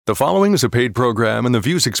The following is a paid program, and the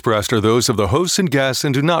views expressed are those of the hosts and guests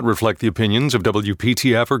and do not reflect the opinions of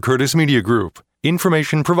WPTF or Curtis Media Group.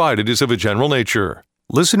 Information provided is of a general nature.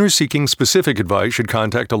 Listeners seeking specific advice should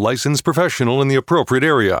contact a licensed professional in the appropriate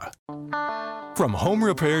area. From home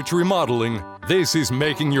repair to remodeling, this is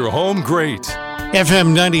Making Your Home Great.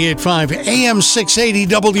 FM 98.5, AM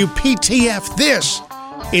 680 WPTF. This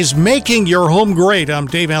is Making Your Home Great. I'm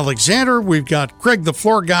Dave Alexander. We've got Cregg, the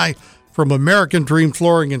floor guy from American Dream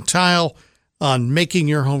Flooring and Tile on Making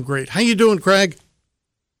Your Home Great. How you doing, Cregg?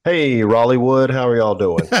 Hey, Raleigh Wood. How are y'all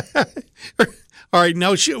doing? All right,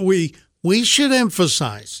 now we should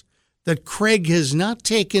emphasize that Cregg has not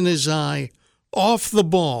taken his eye off the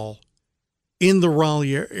ball in the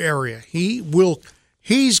Raleigh area.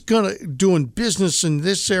 He's doing business in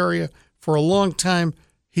this area for a long time.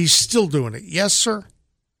 He's still doing it. Yes, sir?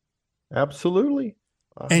 Absolutely.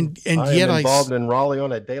 And I yet am involved in Raleigh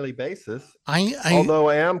on a daily basis. Although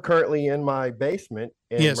I am currently in my basement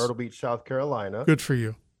in Myrtle Beach, South Carolina. Good for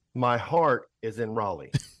you. My heart is in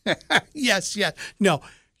Raleigh. Yes. No,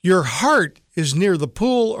 your heart is near the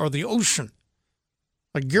pool or the ocean.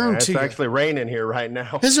 I guarantee It's actually raining here right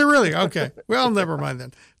now. Is it really? Okay. Well, never mind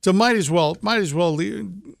then. So might as well,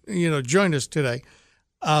 join us today.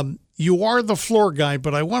 You are the floor guy,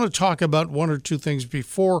 but I want to talk about one or two things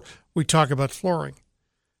before we talk about flooring.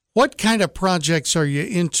 What kind of projects are you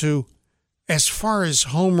into as far as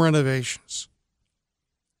home renovations?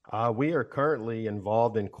 We are currently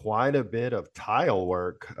involved in quite a bit of tile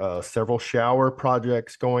work, several shower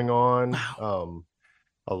projects going on, Wow.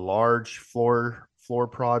 A large floor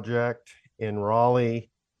project in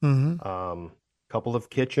Raleigh, couple of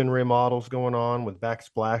kitchen remodels going on with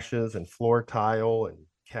backsplashes and floor tile and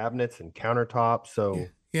cabinets and countertops. So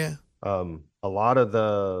yeah. A lot of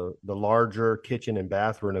the larger kitchen and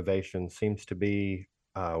bath renovation seems to be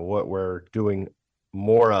what we're doing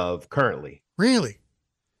more of currently. Really?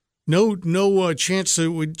 No chance that it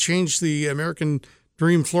would change the American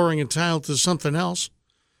Dream Flooring and Tile to something else?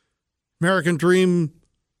 American Dream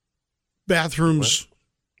bathrooms.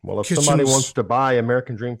 Well, if kitchens. Somebody wants to buy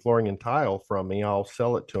American Dream Flooring and Tile from me, I'll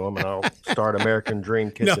sell it to them and I'll start American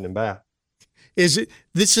Dream Kitchen and Bath.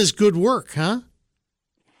 This is good work, huh?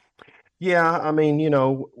 Yeah, I mean,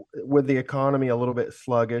 with the economy a little bit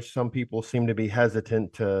sluggish, some people seem to be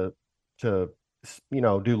hesitant to do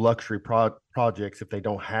luxury projects if they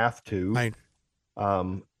don't have to. Right.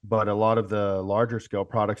 But a lot of the larger scale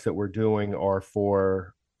products that we're doing are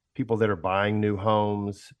for people that are buying new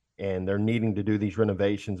homes and they're needing to do these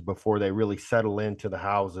renovations before they really settle into the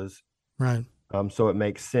houses. Right. So it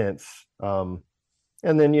makes sense. And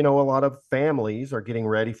then, a lot of families are getting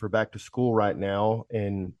ready for back to school right now.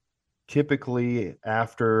 And typically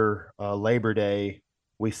after Labor Day,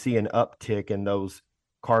 we see an uptick in those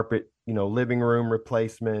carpet, living room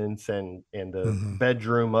replacements and the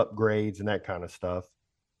bedroom upgrades and that kind of stuff.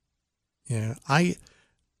 Yeah.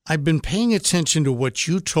 I've been paying attention to what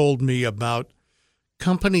you told me about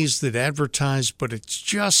companies that advertise, but it's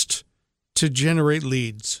just to generate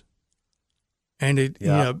leads. And it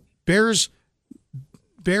bears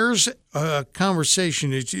a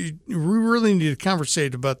conversation. We really need to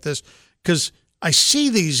conversate about this because I see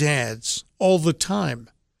these ads all the time,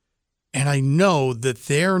 and I know that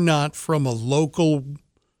they're not from a local,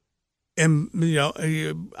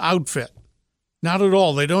 outfit. Not at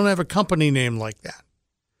all. They don't have a company name like that,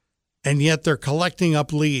 and yet they're collecting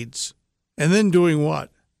up leads, and then doing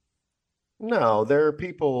what? No, there are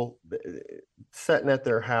people sitting at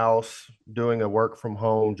their house doing a work from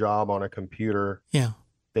home job on a computer. Yeah.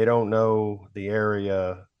 They don't know the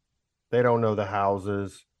area. They don't know the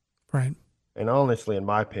houses. Right. And honestly, in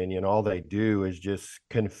my opinion, all they do is just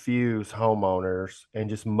confuse homeowners and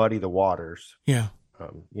just muddy the waters. Yeah.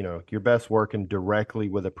 You're best working directly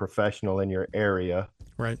with a professional in your area.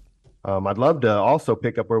 Right. I'd love to also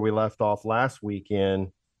pick up where we left off last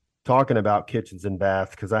weekend talking about kitchens and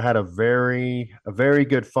baths, because I had a very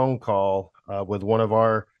good phone call with one of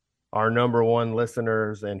our number one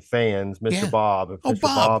listeners and fans, Mr. Bob. Mr.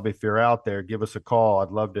 Bob, if you're out there, give us a call.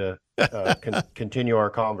 I'd love to continue our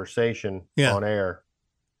conversation on air.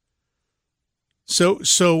 So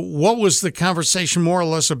what was the conversation more or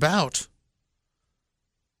less about?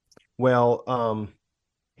 Well,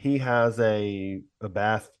 he has a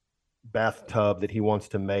bathtub that he wants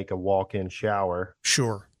to make a walk-in shower.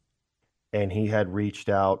 Sure. And he had reached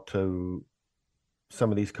out to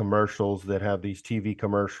some of these commercials that have these TV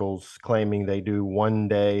commercials claiming they do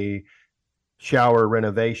 1-day shower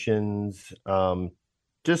renovations,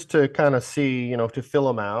 just to kind of see, to fill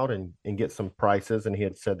them out and get some prices. And he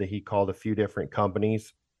had said that he called a few different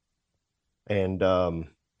companies, and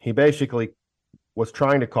he basically was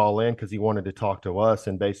trying to call in because he wanted to talk to us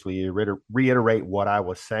and basically reiterate what I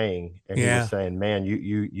was saying. And he was Yeah. saying, "Man,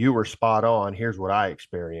 you were spot on. Here's what I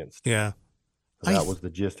experienced." Yeah. So that was the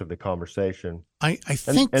gist of the conversation. I And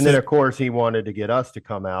think then that, of course he wanted to get us to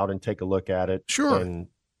come out and take a look at it sure,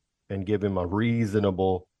 and give him a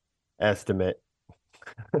reasonable estimate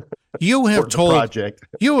you for have the told project.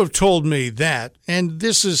 you have told me that, and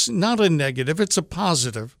this is not a negative, it's a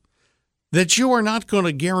positive, that you are not going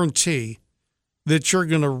to guarantee that you're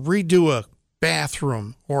going to redo a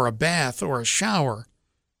bathroom or a bath or a shower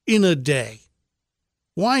in a day.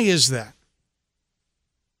 Why is that?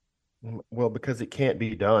 Well, because it can't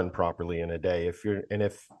be done properly in a day.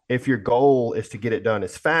 If your goal is to get it done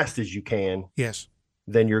as fast as you can, Yes.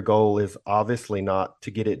 then your goal is obviously not to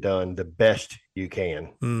get it done the best you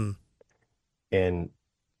can. Mm. And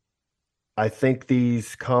I think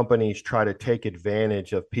these companies try to take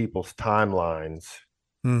advantage of people's timelines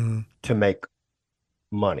Mm-hmm. to make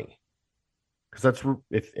money. Because that's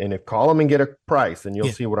if call them and get a price, and you'll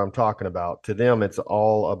Yeah. see what I'm talking about. To them, it's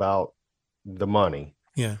all about the money.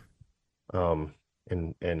 Yeah. And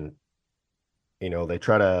they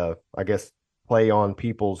try to, I guess, play on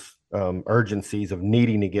people's urgencies of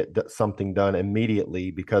needing to get something done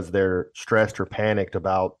immediately because they're stressed or panicked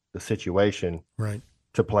about the situation. Right.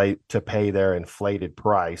 To pay their inflated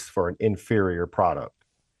price for an inferior product.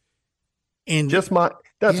 And that's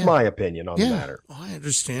yeah. my opinion on the Yeah. matter. Oh, I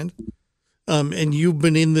understand. And you've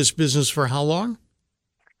been in this business for how long?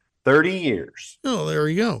 30 years. Oh, there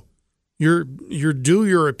you go. You're due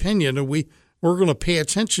your opinion, and we're going to pay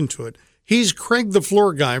attention to it. He's Cregg, the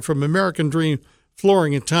floor guy from American Dream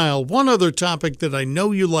Flooring and Tile. One other topic that I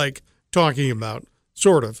know you like talking about,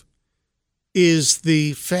 sort of, is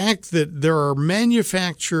the fact that there are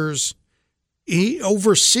manufacturers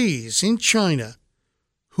overseas in China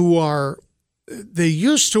they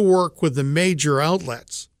used to work with the major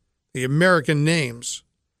outlets, the American names,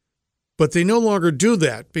 but they no longer do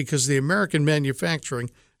that because the American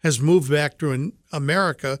manufacturing has moved back to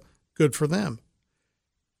America. Good for them.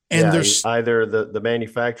 And there's either the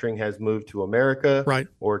manufacturing has moved to America, right,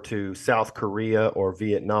 or to South Korea or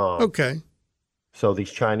Vietnam. Okay. So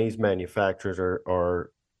these Chinese manufacturers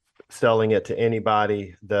are selling it to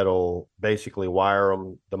anybody that'll basically wire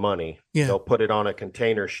them the money. Yeah. They'll put it on a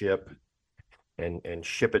container ship and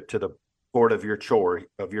ship it to the port of your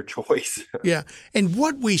choice. Yeah. And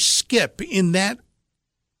what we skip in that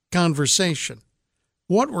conversation,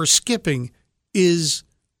 what we're skipping is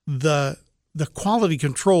the quality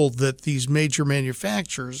control that these major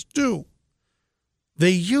manufacturers do. They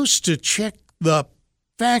used to check the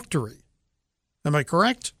factory. Am I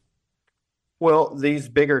correct? Well, these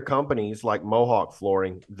bigger companies like Mohawk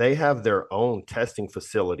Flooring, they have their own testing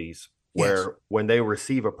facilities where when they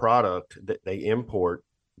receive a product that they import,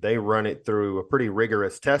 they run it through a pretty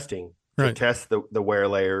rigorous testing to test the wear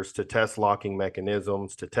layers, to test locking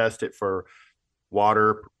mechanisms, to test it for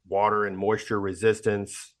water and moisture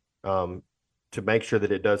resistance, to make sure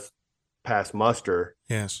that it does pass muster.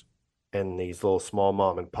 Yes. And these little small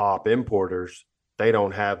mom and pop importers, they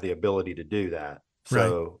don't have the ability to do that.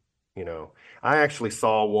 So, I actually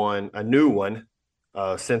saw a new one,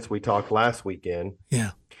 since we talked last weekend.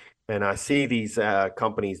 Yeah. And I see these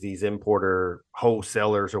companies, these importer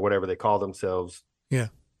wholesalers or whatever they call themselves,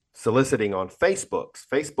 soliciting on Facebook.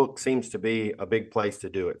 Facebook seems to be a big place to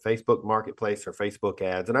do it. Facebook Marketplace or Facebook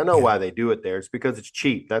ads. And I know why they do it there. It's because it's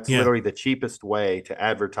cheap. That's literally the cheapest way to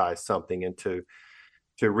advertise something and to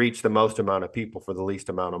reach the most amount of people for the least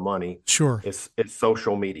amount of money. Sure. It's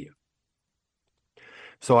social media.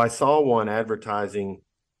 So I saw one advertising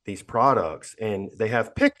these products, and they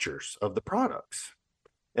have pictures of the products.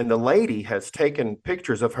 And the lady has taken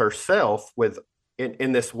pictures of herself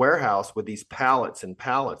in this warehouse with these pallets and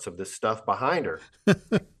pallets of this stuff behind her.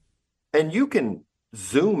 And you can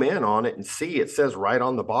zoom in on it and see it says right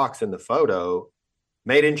on the box in the photo,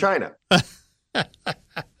 made in China.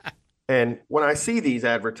 And when I see these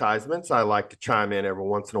advertisements, I like to chime in every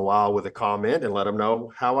once in a while with a comment and let them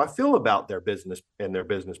know how I feel about their business and their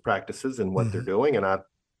business practices and what they're doing. And I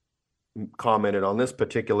commented on this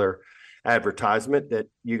particular advertisement that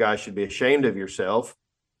you guys should be ashamed of yourself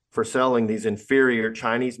for selling these inferior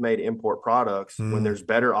Chinese-made import products when there's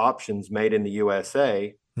better options made in the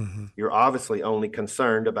USA. You're obviously only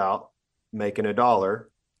concerned about making a dollar.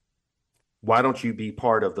 Why don't you be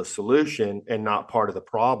part of the solution and not part of the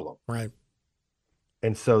problem? Right.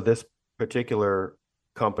 And so this particular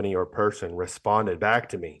company or person responded back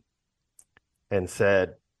to me and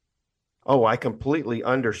said, "Oh, I completely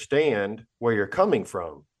understand where you're coming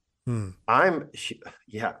from. I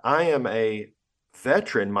am a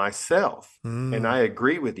veteran myself, and I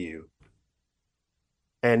agree with you.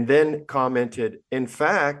 and then commented, in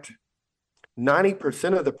fact,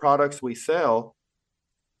 90% of the products we sell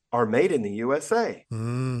are made in the USA.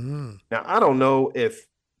 Mm-hmm. Now, I don't know if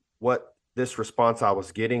what this response I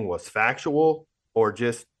was getting was factual or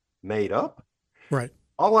just made up. Right.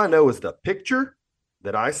 All I know is the picture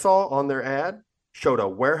that I saw on their ad showed a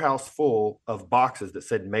warehouse full of boxes that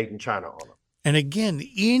said made in China on them. And again,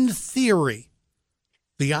 in theory,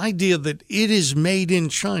 the idea that it is made in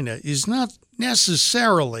China is not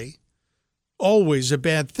necessarily always a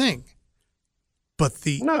bad thing. But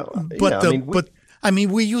we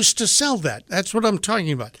used to sell that. That's what I'm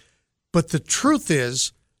talking about. But the truth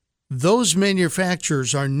is, those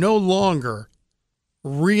manufacturers are no longer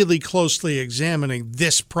really closely examining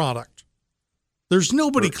this product. There's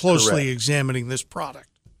nobody closely examining this product.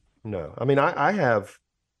 No. I mean, I have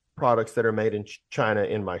products that are made in China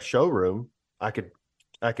in my showroom. I could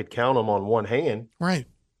count them on one hand. Right.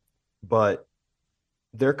 But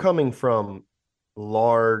they're coming from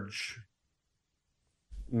large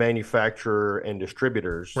manufacturer and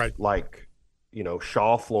distributors, right? Like,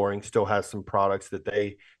 Shaw Flooring still has some products that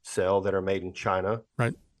they sell that are made in China.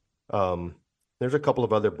 Right. There's a couple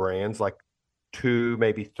of other brands, like 2,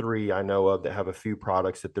 maybe 3 I know of that have a few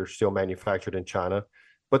products that they're still manufactured in China,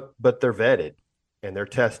 but they're vetted and they're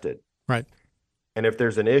tested. Right. And if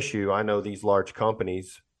there's an issue, I know these large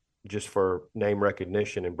companies, just for name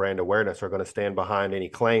recognition and brand awareness, are going to stand behind any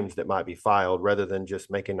claims that might be filed rather than just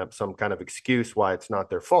making up some kind of excuse why it's not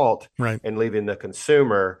their fault, right, and leaving the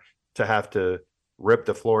consumer to have to rip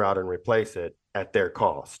the floor out and replace it at their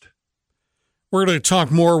cost. We're going to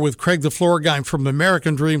talk more with Cregg, the floor guy from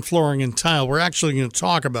American Dream Flooring and Tile. We're actually going to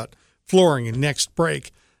talk about flooring in next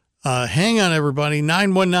break. Hang on, everybody.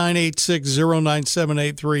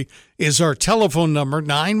 919-860-9783 is our telephone number,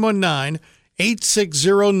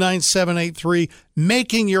 919-860-9783,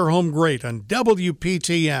 making your home great on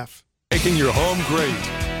WPTF. Making your home great.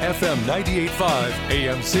 FM 98.5,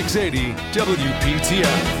 AM 680,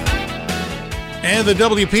 WPTF. And the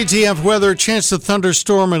WPTF weather, chance of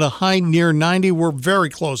thunderstorm at a high near 90. We're very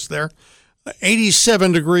close there.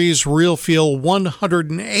 87 degrees, real feel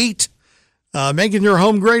 108. Making your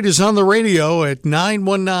home great is on the radio at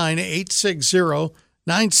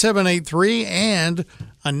 919-860-9783 and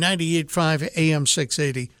on 98.5 AM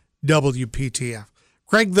 680 WPTF.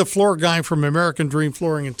 Cregg, the floor guy from American Dream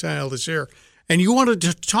Flooring and Tile, is here. And you wanted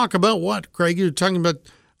to talk about what, Cregg? You're talking about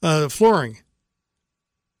flooring.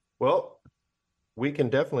 Well, we can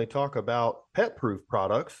definitely talk about pet-proof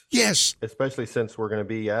products. Yes. Especially since we're going to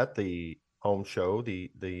be at the home show,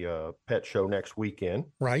 the pet show next weekend.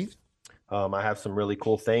 Right. I have some really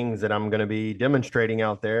cool things that I'm going to be demonstrating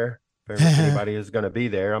out there. If anybody is going to be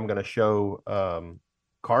there, I'm going to show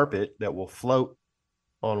carpet that will float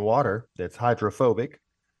on water that's hydrophobic.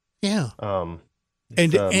 Yeah.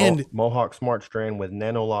 And Mohawk Smart Strand with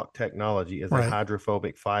NanoLock technology is right, a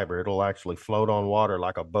hydrophobic fiber. It'll actually float on water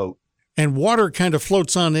like a boat. And water kind of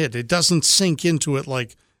floats on it. It doesn't sink into it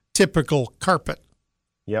like typical carpet.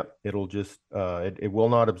 Yep. It'll just, it will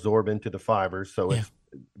not absorb into the fibers. So it's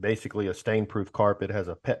basically a stain-proof carpet. It has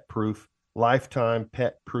a pet-proof, lifetime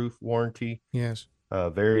pet-proof warranty. Yes.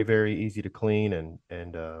 Very, very easy to clean and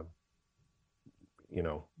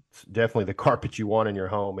it's definitely the carpet you want in your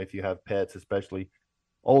home if you have pets, especially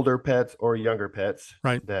older pets or younger pets,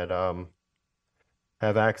 right, that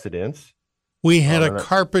have accidents. We had a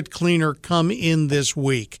carpet cleaner come in this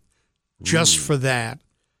week just for that,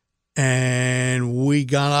 and we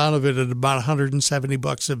got out of it at about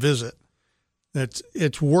 $170 a visit.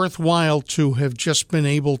 It's worthwhile to have just been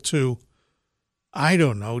able to, I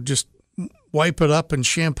don't know, just wipe it up and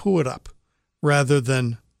shampoo it up rather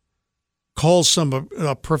than call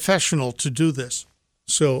a professional to do this.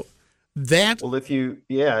 So that... Well, if you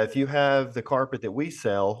have the carpet that we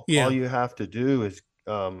sell, all you have to do is,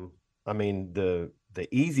 the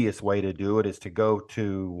easiest way to do it is to go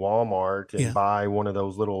to Walmart and buy one of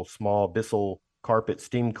those little small Bissell carpet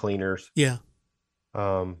steam cleaners. Yeah.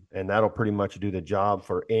 And that'll pretty much do the job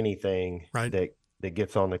for anything that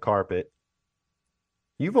gets on the carpet.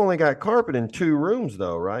 You've only got carpet in 2 rooms,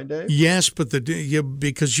 though, right, Dave? Yes, but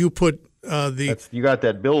because you put you got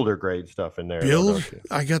that builder grade stuff in there.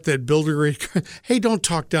 I got that builder grade. Hey, don't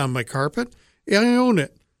talk down my carpet. I own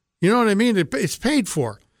it. You know what I mean? It's paid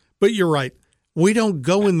for. But you're right. We don't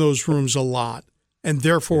go in those rooms a lot, and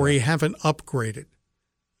therefore we haven't upgraded.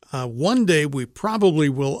 One day we probably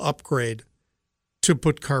will upgrade to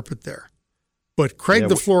put carpet there. But Cregg,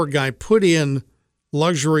 the floor guy, put in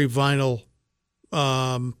luxury vinyl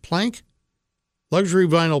plank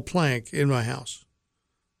in my house.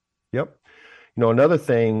 Yep. Another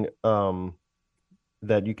thing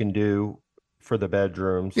that you can do for the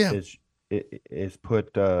bedrooms Yeah. is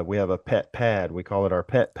put. We have a pet pad. We call it our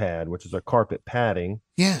pet pad, which is a carpet padding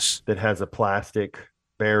Yes. that has a plastic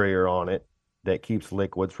barrier on it that keeps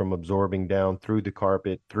liquids from absorbing down through the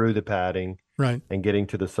carpet, through the padding, Right. and getting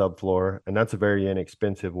to the subfloor. And that's a very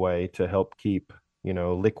inexpensive way to help keep,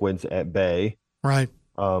 liquids at bay. Right.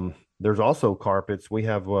 There's also carpets. We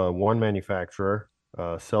have one manufacturer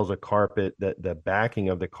sells a carpet that the backing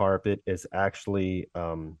of the carpet is actually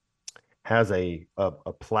has a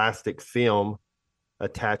plastic film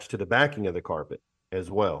attached to the backing of the carpet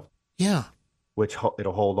as well, Yeah. which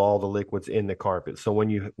it'll hold all the liquids in the carpet. So when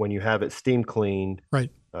you have it steam cleaned,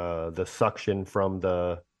 Right. the suction from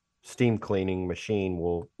the steam cleaning machine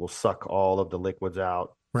will suck all of the liquids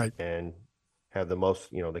out Right. and have the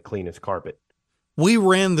most, the cleanest carpet. We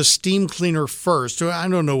ran the steam cleaner first. I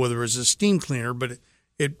don't know whether it was a steam cleaner, but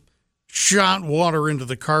it shot water into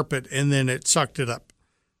the carpet and then it sucked it up.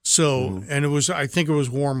 So, and I think it was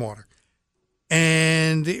warm water.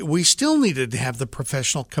 And we still needed to have the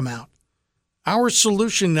professional come out. Our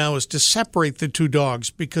solution now is to separate the two dogs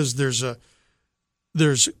because there's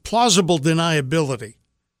plausible deniability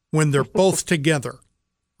when they're both together,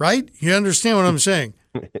 right? You understand what I'm saying?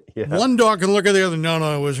 Yeah. One dog can look at the other,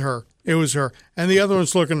 no, it was her. It was her. And the other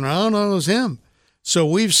one's looking, no, it was him. So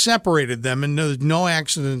we've separated them and there's no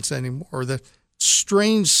accidents anymore. The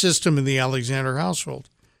strange system in the Alexander household.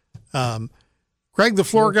 Cregg, the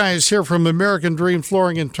floor guy, is here from American Dream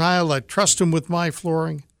Flooring and Tile. I trust him with my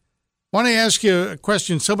flooring. I want to ask you a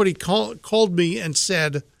question. Somebody called me and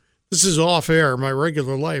said, this is off air, my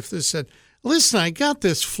regular life. They said, listen, I got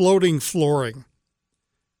this floating flooring.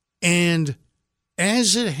 And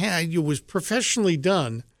as it was professionally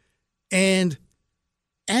done, and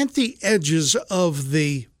at the edges of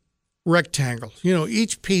the rectangle,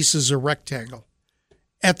 each piece is a rectangle.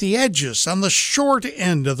 At the edges, on the short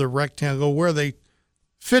end of the rectangle where they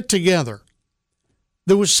fit together,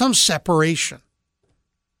 there was some separation.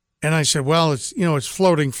 And I said, well, it's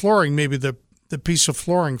floating flooring. Maybe the piece of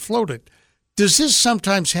flooring floated. Does this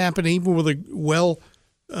sometimes happen even with a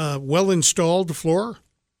well-installed floor?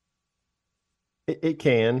 It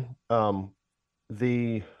can.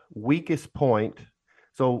 The weakest point.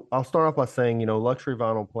 So I'll start off by saying, luxury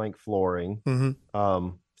vinyl plank flooring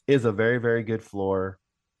is a very, very good floor.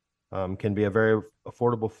 Can be a very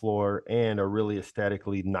affordable floor and a really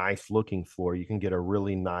aesthetically nice looking floor. You can get a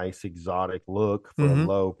really nice exotic look for a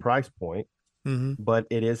low price point, but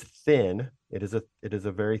it is thin. It is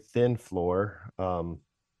a very thin floor.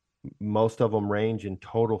 Most of them range in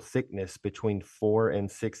total thickness between 4 and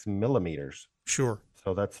 6 millimeters. Sure.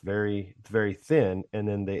 So that's very thin. And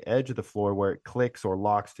then the edge of the floor where it clicks or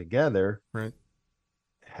locks together, right,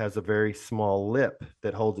 has a very small lip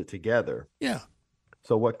that holds it together. Yeah.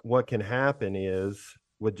 So what can happen is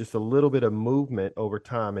with just a little bit of movement over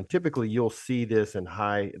time, and typically you'll see this in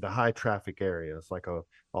the high traffic areas, like a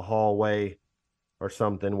hallway or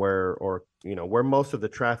something where most of the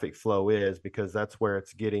traffic flow is, because that's where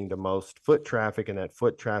it's getting the most foot traffic, and that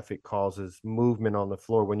foot traffic causes movement on the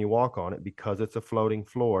floor when you walk on it. Because it's a floating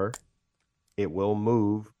floor, it will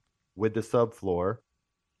move with the subfloor.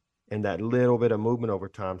 And that little bit of movement over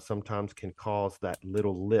time sometimes can cause that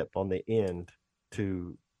little lip on the end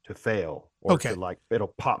to fail, or okay, to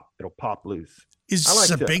it'll pop loose. Is this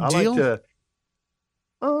a big deal?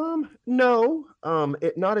 No,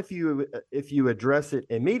 not if you address it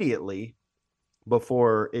immediately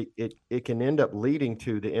before it can end up leading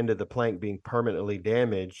to the end of the plank being permanently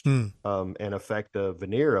damaged, and affect the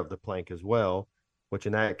veneer of the plank as well, which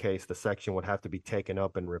in that case the section would have to be taken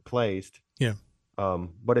up and replaced. Yeah.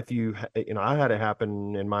 But if I had it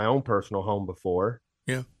happen in my own personal home before.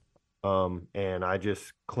 Yeah. And I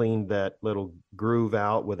just cleaned that little groove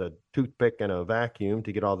out with a toothpick and a vacuum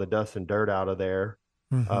to get all the dust and dirt out of there.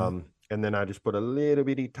 And then I just put a little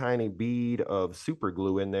bitty tiny bead of super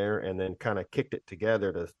glue in there and then kind of kicked it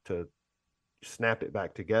together to snap it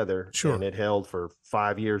back together. Sure. And it held for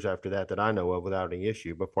 5 years after that I know of without any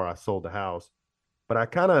issue before I sold the house. But I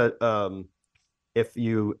kind of,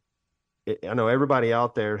 I know everybody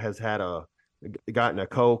out there has gotten a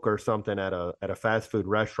Coke or something at a fast food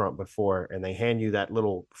restaurant before, and they hand you that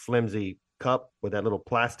little flimsy cup with that little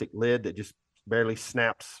plastic lid that just barely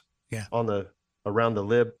snaps around the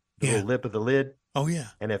lip, little lip of the lid. Oh yeah.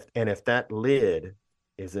 And if that lid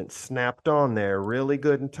isn't snapped on there really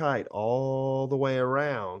good and tight all the way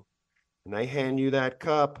around, and they hand you that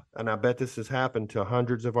cup, and I bet this has happened to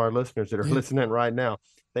hundreds of our listeners that are listening right now.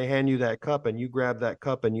 They hand you that cup and you grab that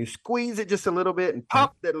cup and you squeeze it just a little bit and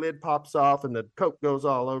pop, that lid pops off and the Coke goes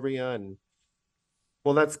all over you. And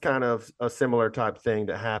Well, that's kind of a similar type thing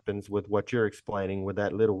that happens with what you're explaining with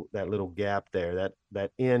that little gap there.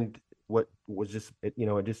 That end, what was just it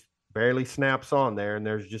just barely snaps on there, and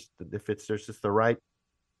there's just the right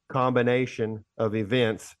combination of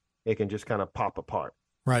events, it can just kind of pop apart.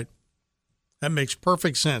 Right. That makes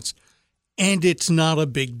perfect sense. And it's not a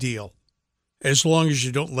big deal as long as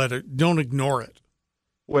you don't ignore it.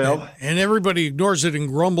 Well, and everybody ignores it and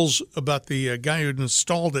grumbles about the guy who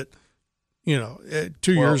installed it, 2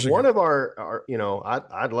 years ago. One of our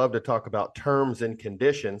I'd love to talk about terms and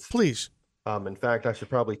conditions. Please. In fact, I should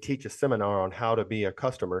probably teach a seminar on how to be a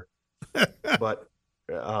customer. But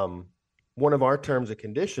one of our terms and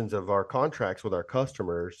conditions of our contracts with our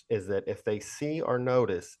customers is that if they see or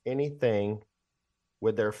notice anything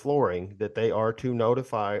with their flooring, that they are to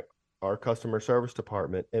notify our customer service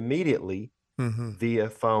department immediately via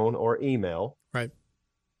phone or email. Right.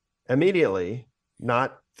 Immediately,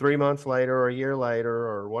 not 3 months later or a year later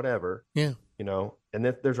or whatever. Yeah. And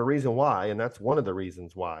there's a reason why, and that's one of the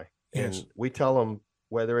reasons why. Yes. And we tell them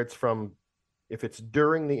whether it's if it's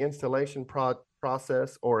during the installation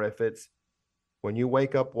process, or if it's when you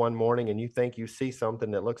wake up one morning and you think you see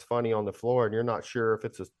something that looks funny on the floor and you're not sure if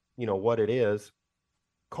it's what it is,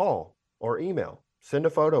 call or email, send a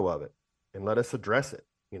photo of it and let us address it,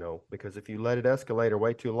 because if you let it escalate or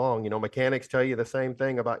wait too long, mechanics tell you the same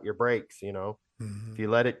thing about your brakes, if you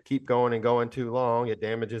let it keep going and going too long, it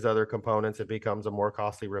damages other components. It becomes a more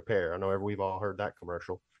costly repair. I know we've all heard that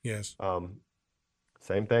commercial. Yes.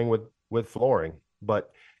 Same thing with flooring,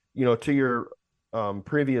 but to your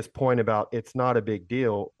previous point about it's not a big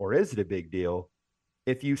deal, or is it a big deal?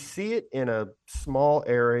 If you see it in a small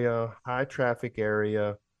area, high traffic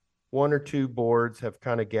area, one or two boards have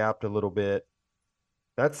kind of gapped a little bit,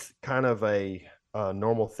 that's kind of a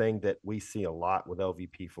normal thing that we see a lot with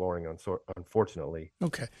LVP flooring, unfortunately.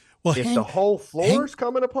 Okay. Well, if the whole floor's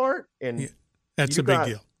coming apart, and that's a big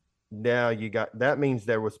deal. Now that means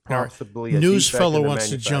there was possibly a news defect fellow in the wants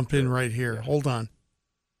to jump in right here. Yeah. Hold on.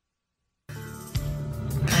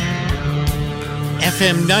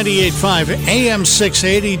 FM 98.5, AM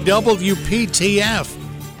 680, WPTF.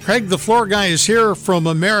 Cregg, the floor guy, is here from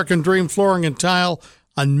American Dream Flooring and Tile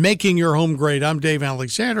on making your home great. I'm Dave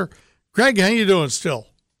Alexander. Cregg, how you doing still?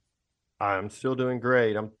 I'm still doing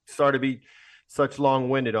great. I'm sorry to be such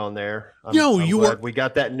long-winded on there. I'm glad we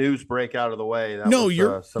got that news break out of the way. That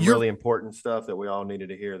was some really important stuff that we all needed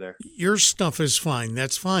to hear there. Your stuff is fine.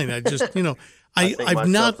 That's fine. I just, I think my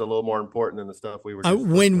stuff's a little more important than the stuff we were.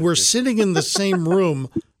 When we're sitting in the same room,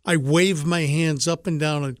 I wave my hands up and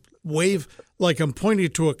down and wave like I'm pointing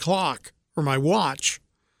to a clock or my watch.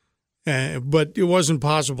 But it wasn't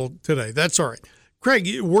possible today. That's all right.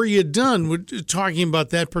 Cregg, were you done with talking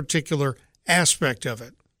about that particular aspect of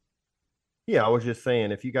it? Yeah, I was just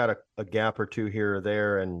saying, if you got a gap or two here or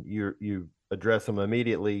there and you address them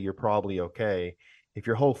immediately, you're probably okay. If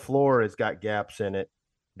your whole floor has got gaps in it,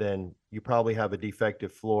 then you probably have a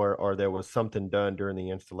defective floor, or there was something done during the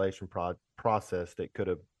installation process that could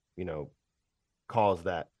have, caused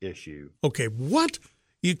that issue. Okay, what?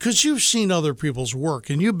 Because you've seen other people's work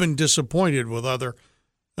and you've been disappointed with other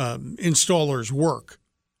installers' work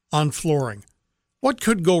on flooring. What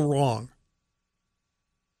could go wrong?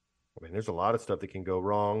 I mean, there's a lot of stuff that can go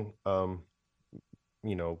wrong.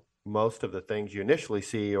 Most of the things you initially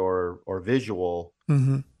see are visual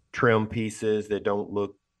trim pieces that don't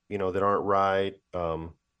look, that aren't right.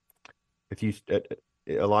 If you,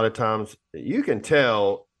 a lot of times you can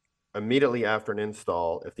tell immediately after an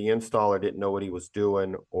install if the installer didn't know what he was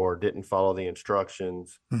doing or didn't follow the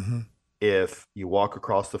instructions. If you walk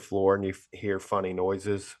across the floor and you hear funny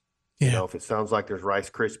noises, if it sounds like there's Rice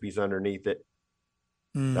Krispies underneath it,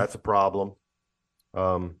 that's a problem.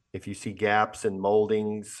 If you see gaps and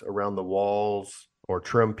moldings around the walls or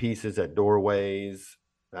trim pieces at doorways,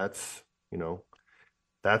 that's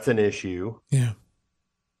an issue. Yeah.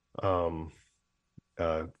 A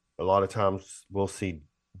lot of times we'll see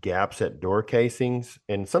gaps at door casings,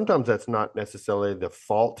 and sometimes that's not necessarily the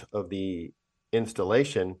fault of the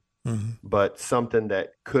installation, but something that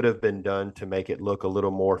could have been done to make it look a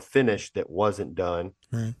little more finished that wasn't done.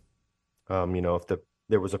 Right. If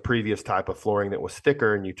there was a previous type of flooring that was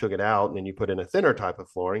thicker and you took it out and then you put in a thinner type of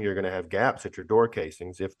flooring, you're going to have gaps at your door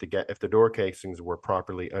casings. If the door casings were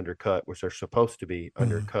properly undercut, which they're supposed to be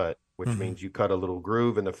undercut, which means you cut a little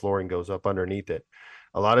groove and the flooring goes up underneath it.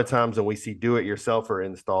 A lot of times when we see do-it-yourselfer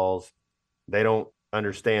installs, they don't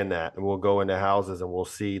understand that. And we'll go into houses and we'll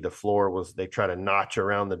see the floor they try to notch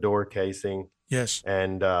around the door casing. Yes.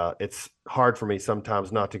 And it's hard for me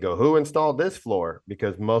sometimes not to go, who installed this floor?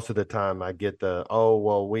 Because most of the time I get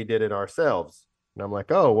we did it ourselves. And I'm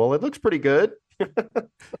like, oh, well, it looks pretty good.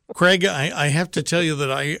 Craig, I have to tell you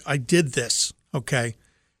that I did this, okay?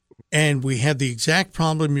 And we had the exact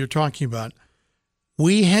problem you're talking about.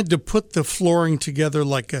 We had to put the flooring together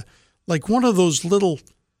like one of those little,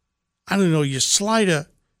 I don't know, you slide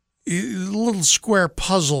little square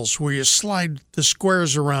puzzles where you slide the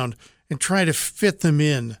squares around and try to fit them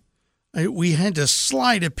in. We had to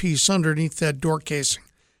slide a piece underneath that door casing.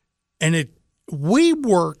 And we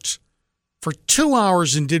worked for 2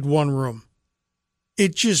 hours and did one room.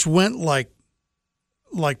 It just went like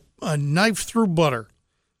a knife through butter.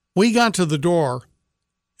 We got to the door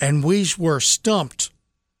and we were stumped.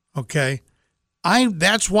 Okay.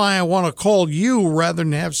 That's why I want to call you rather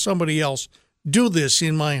than have somebody else do this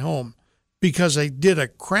in my home, because I did a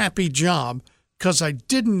crappy job because I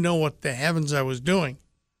didn't know what the heavens I was doing.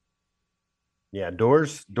 Yeah, door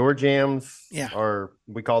jams Yeah.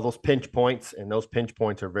 we call those pinch points, and those pinch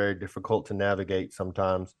points are very difficult to navigate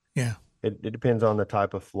sometimes. Yeah. It depends on the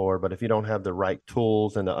type of floor, but if you don't have the right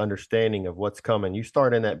tools and the understanding of what's coming, you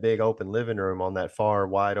start in that big open living room on that far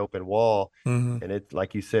wide open wall, Mm-hmm. and it's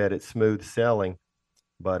like you said, it's smooth sailing.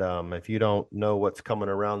 But if you don't know what's coming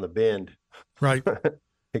around the bend, Right.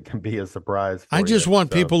 it can be a surprise for I just you.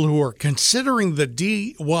 want So, people who are considering the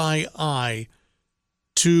DIY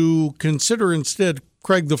to consider instead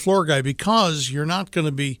Craig the Floor Guy, because you're not going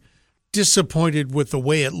to be disappointed with the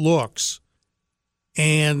way it looks,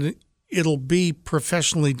 and it'll be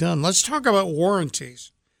professionally done. Let's talk about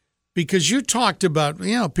warranties, because you talked about,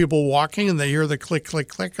 people walking and they hear the click, click,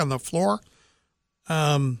 click on the floor.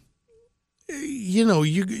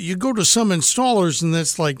 You go to some installers and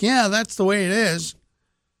it's like, yeah, that's the way it is.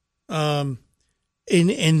 And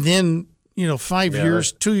then, 5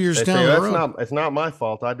 years, 2 years they down say, the that's road. it's not my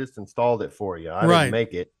fault. I just installed it for you. I Right. didn't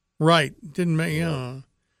make it. Right. Didn't make,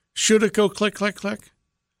 Should it go click, click, click?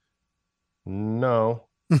 No,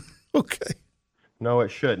 Okay. no, it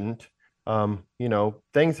shouldn't.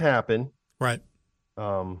 Things happen. Right.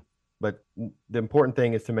 But the important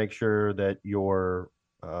thing is to make sure that you're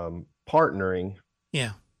partnering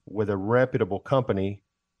Yeah. with a reputable company.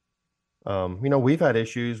 We've had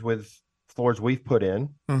issues with floors we've put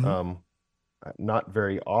in, Mm-hmm. not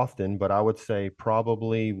very often, but I would say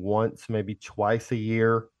probably once, maybe twice a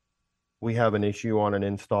year, we have an issue on an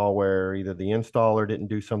install where either the installer didn't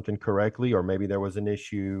do something correctly, or maybe there was an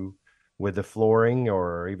issue with the flooring,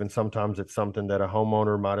 or even sometimes it's something that a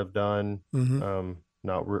homeowner might have done, Mm-hmm.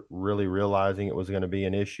 not really realizing it was going to be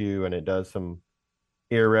an issue, and it does some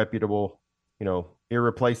irreputable, we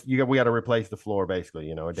got to replace the floor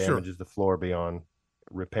basically, it Sure. damages the floor beyond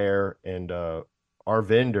repair. And our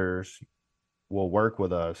vendors will work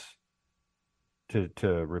with us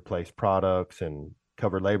to replace products and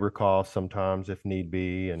cover labor costs sometimes if need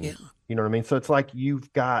be. And Yeah. you know what I mean? So it's like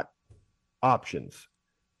you've got options.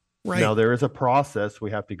 Right. Now, there is a process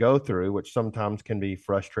we have to go through, which sometimes can be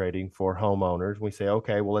frustrating for homeowners. We say,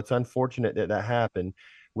 okay, well, it's unfortunate that happened.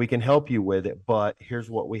 We can help you with it, but here's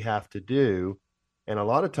what we have to do. And a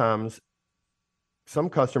lot of times, some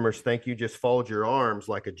customers think you just fold your arms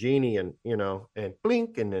like a genie and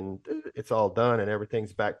blink, and then it's all done and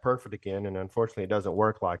everything's back perfect again. And unfortunately, it doesn't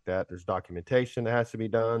work like that. There's documentation that has to be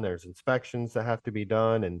done. There's inspections that have to be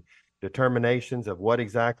done, and determinations of what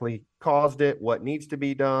exactly caused it, what needs to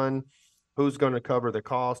be done, who's going to cover the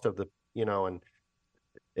cost of the,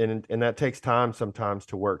 and that takes time sometimes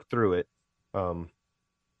to work through it.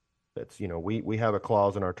 That's, we have a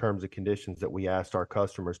clause in our terms and conditions that we asked our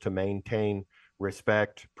customers to maintain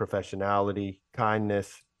respect, professionality,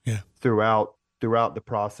 kindness throughout the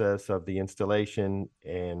process of the installation,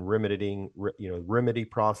 and remedy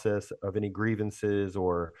process of any grievances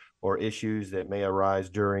or issues that may arise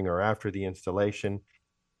during or after the installation.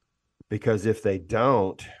 Because if they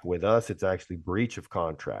don't, with us, it's actually breach of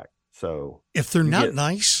contract. So If they're not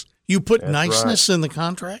nice, you put niceness in the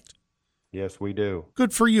contract? Yes, we do.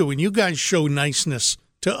 Good for you. And you guys show niceness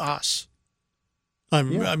to us. I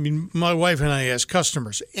mean, my wife and I, as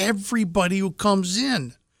customers, everybody who comes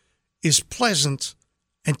in is pleasant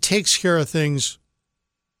and takes care of things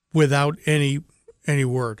without any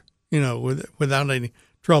word, without any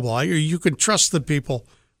trouble. You can trust the people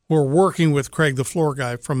who are working with Craig the Floor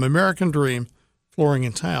Guy from American Dream Flooring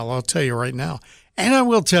and Tile. I'll tell you right now. And I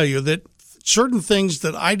will tell you that certain things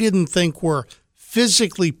that I didn't think were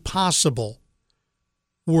physically possible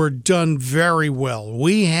were done very well.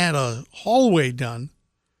 We had a hallway done,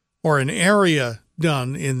 or an area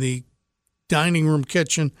done, in the dining room,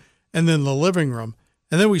 kitchen, and then the living room.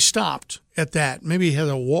 And then we stopped at that. Maybe had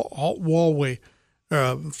a wallway,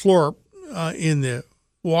 floor in the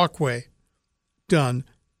walkway done.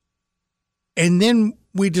 And then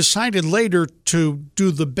we decided later to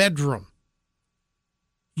do the bedroom.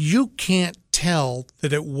 you can't tell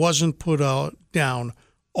that it wasn't put out down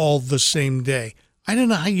all the same day. I don't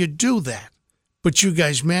know how you do that, but you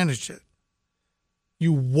guys managed it.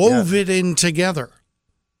 You wove it in together.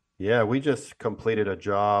 Yeah, we just completed a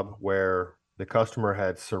job where the customer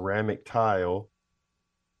had ceramic tile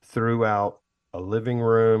throughout a living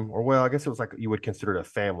room, or well, I guess it was like you would consider it a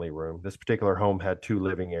family room. This particular home had 2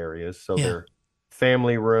 living areas. So their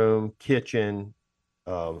family room, kitchen,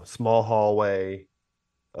 small hallway,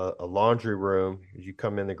 a laundry room. You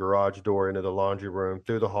come in the garage door into the laundry room,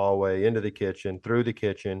 through the hallway, into the kitchen, through the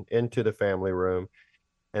kitchen, into the family room.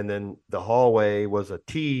 And then the hallway was a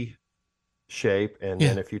T shape. And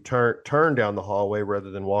then if you turn down the hallway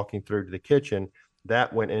rather than walking through to the kitchen,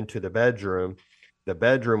 that went into the bedroom. The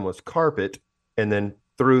bedroom was carpet. And then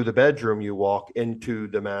through the bedroom, you walk into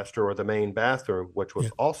the master or the main bathroom, which was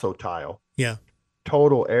also tile. Yeah.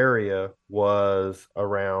 Total area was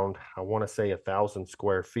around, I want to say 1,000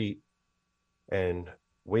 square feet. And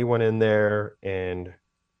we went in there and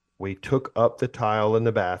we took up the tile in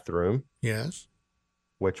the bathroom. Yes.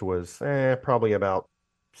 Which was probably about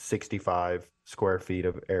 65 square feet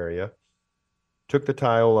of area. Took the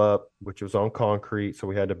tile up, which was on concrete. So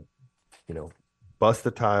we had to, bust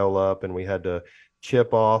the tile up, and we had to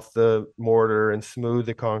chip off the mortar and smooth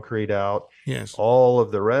the concrete out. Yes. All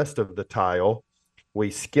of the rest of the tile,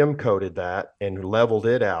 we skim coated that and leveled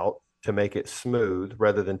it out to make it smooth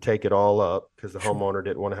rather than take it all up, because the homeowner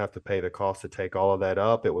didn't want to have to pay the cost to take all of that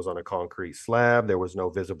up. It was on a concrete slab. There was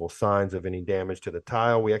no visible signs of any damage to the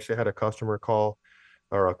tile. We actually had a customer call,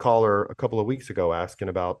 or a caller, a couple of weeks ago asking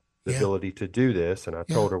about the ability to do this. And I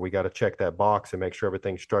told her, we got to check that box and make sure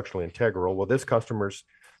everything's structurally integral. Well, this customer's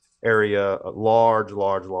area, a large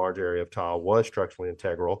area of tile, was structurally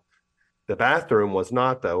integral. The bathroom was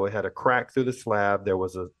not, though. It had a crack through the slab. There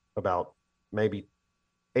was about maybe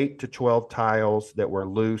 8 to 12 tiles that were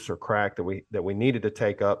loose or cracked that we needed to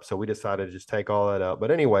take up. So we decided to just take all that up.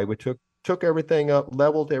 But anyway, we took everything up,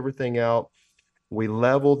 leveled everything out. We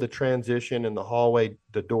leveled the transition in the hallway,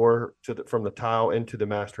 the door from the tile into the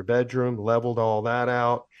master bedroom, leveled all that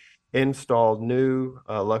out, installed new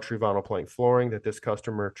luxury vinyl plank flooring that this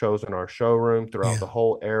customer chose in our showroom throughout the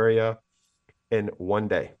whole area in one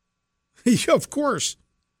day. Yeah, of course.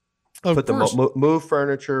 Moved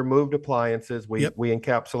furniture, moved appliances. We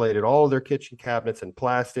encapsulated all of their kitchen cabinets in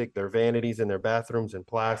plastic, their vanities in their bathrooms in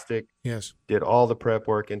plastic. Yes. Did all the prep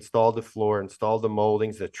work, installed the floor, installed the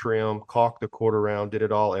moldings, the trim, caulked the quarter round, did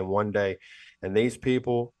it all in one day. And these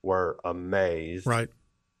people were amazed. Right.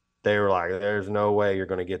 They were like, there's no way you're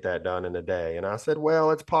going to get that done in a day. And I said, well,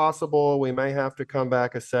 it's possible. We may have to come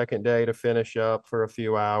back a second day to finish up for a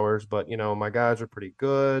few hours. But, my guys are pretty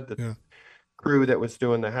good. The crew that was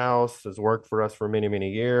doing the house has worked for us for many,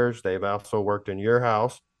 many years. They've also worked in your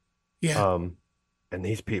house. Yeah. And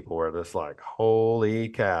these people were just like, holy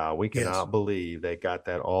cow, we cannot believe they got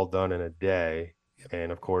that all done in a day.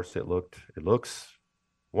 And of course it looks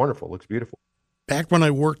wonderful. It looks beautiful. Back when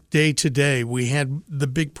I worked day to day, we had the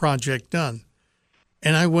big project done.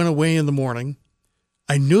 And I went away in the morning.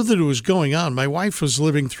 I knew that it was going on. My wife was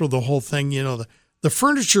living through the whole thing. The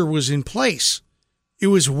furniture was in place. It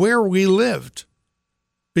was where we lived,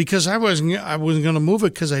 because I wasn't going to move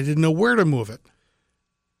it because I didn't know where to move it.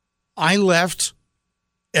 I left.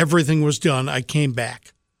 Everything was done. I came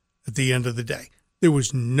back at the end of the day. There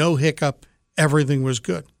was no hiccup. Everything was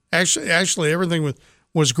good. Actually, everything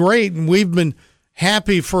was great, and we've been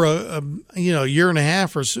happy for a year and a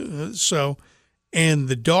half or so, and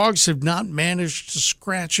the dogs have not managed to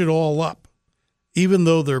scratch it all up, even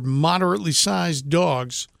though they're moderately sized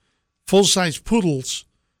dogs, full-size poodles,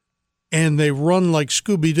 and they run like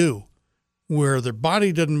Scooby-Doo, where their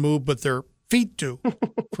body doesn't move, but their feet do.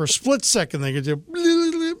 For a split second, they get to,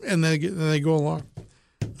 and then they go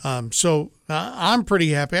along. So I'm pretty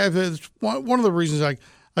happy. It's one of the reasons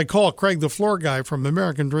I call Cregg the floor guy from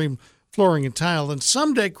American Dream Flooring and Tile. And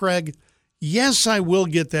someday, Cregg, yes, I will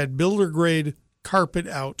get that builder grade carpet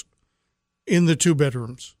out in the 2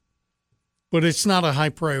 bedrooms, but it's not a high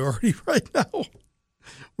priority right now.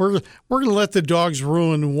 We're going to let the dogs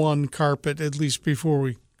ruin one carpet at least before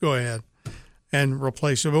we go ahead and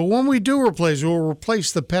replace it. But when we do replace it, we'll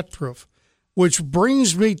replace the pet proof, which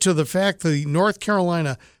brings me to the fact that the North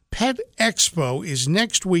Carolina Pet Expo is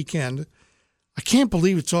next weekend. I can't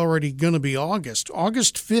believe it's already going to be August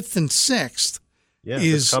 5th and 6th. Yeah,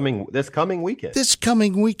 this coming weekend. This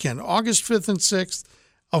coming weekend, August 5th and 6th.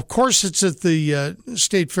 Of course, it's at the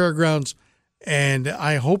State Fairgrounds, and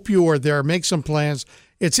I hope you are there. Make some plans.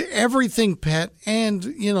 It's everything pet, and,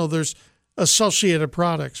 there's associated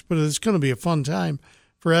products, but it's going to be a fun time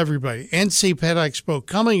for everybody. NC Pet Expo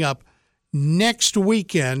coming up next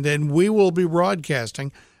weekend, and we will be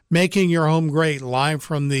broadcasting Making Your Home Great live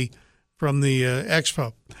from the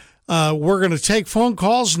expo. We're going to take phone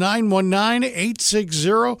calls,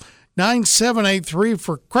 919-860-9783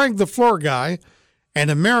 for Cregg the Floor Guy and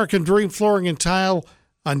American Dream Flooring and Tile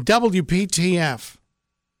on WPTF.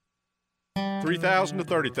 3,000 to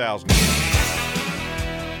 30,000.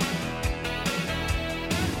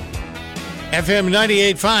 FM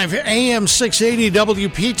 98.5, AM 680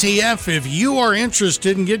 WPTF. If you are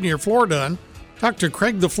interested in getting your floor done, talk to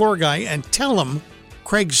Cregg the Floor Guy and tell him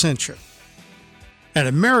Cregg sent you. At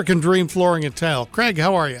American Dream Flooring and Tile. Cregg,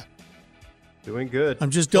 how are you? Doing good.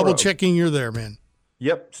 I'm just double-checking you're there, man.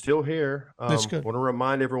 Yep, still here. That's good. Want to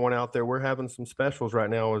remind everyone out there, we're having some specials right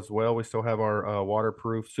now as well. We still have our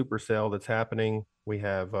waterproof super sale that's happening. We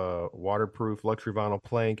have waterproof luxury vinyl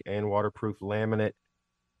plank and waterproof laminate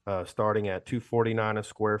starting at $249 a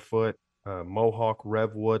square foot. Mohawk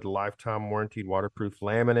Revwood lifetime warranted waterproof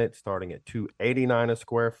laminate starting at $289 a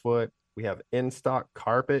square foot. We have in-stock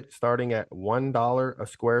carpet starting at $1 a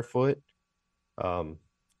square foot. I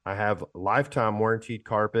have lifetime warranted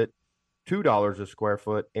carpet, $2 a square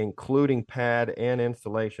foot, including pad and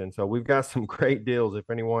installation. So we've got some great deals. If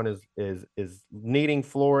anyone is needing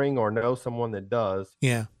flooring or knows someone that does,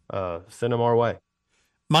 yeah, send them our way.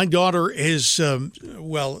 My daughter is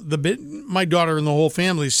my daughter and the whole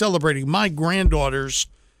family is celebrating my granddaughter's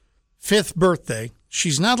 5th birthday.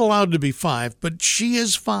 She's not allowed to be 5, but she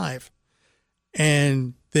is 5.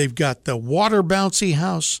 And they've got the water bouncy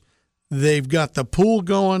house. They've got the pool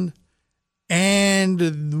going.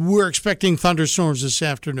 And we're expecting thunderstorms this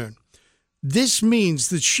afternoon. This means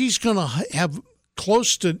that she's going to have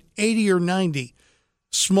close to 80 or 90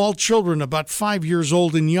 small children, about 5 years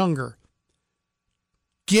old and younger,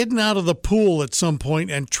 getting out of the pool at some point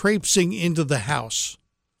and traipsing into the house.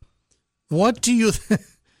 What do you think?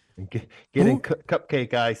 Getting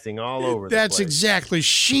cupcake icing all over the That's place. exactly.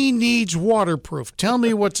 She needs waterproof. Tell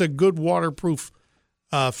me what's a good waterproof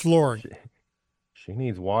flooring. She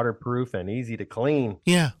needs waterproof and easy to clean.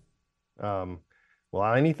 Yeah. Well,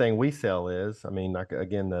 anything we sell is, like,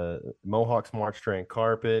 again, the Mohawk Smart Strand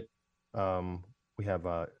carpet. We have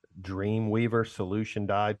a Dreamweaver solution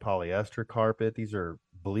dyed polyester carpet. These are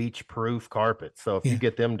bleach proof carpets. So if you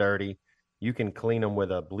get them dirty, you can clean them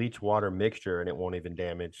with a bleach water mixture and it won't even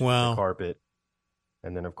damage the carpet.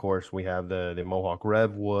 And then, of course, we have the Mohawk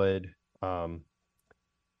Revwood,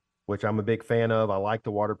 which I'm a big fan of. I like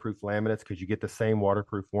the waterproof laminates because you get the same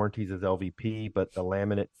waterproof warranties as LVP, but the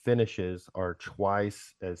laminate finishes are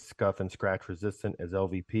twice as scuff and scratch resistant as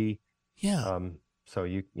LVP. Yeah. So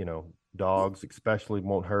dogs especially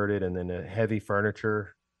won't hurt it. And then the heavy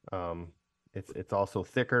furniture, it's also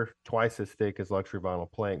thicker, twice as thick as luxury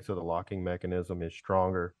vinyl plank, so the locking mechanism is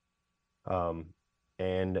stronger.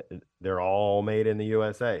 And they're all made in the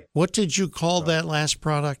USA. What did you call that last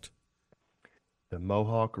product? The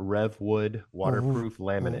Mohawk Revwood waterproof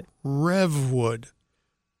laminate. Revwood.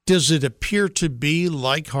 Does it appear to be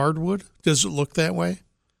like hardwood? Does it look that way?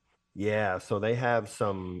 Yeah, so they have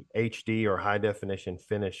some HD or high definition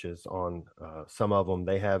finishes on some of them.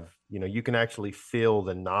 They have, you can actually feel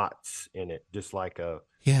the knots in it, just like a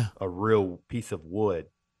real piece of wood.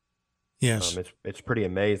 Yes. It's pretty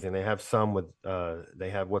amazing. They have some with, they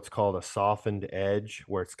have what's called a softened edge,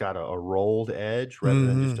 where it's got a rolled edge rather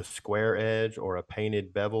than just a square edge or a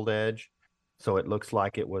painted beveled edge. So it looks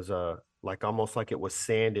like it was almost like it was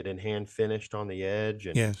sanded and hand finished on the edge.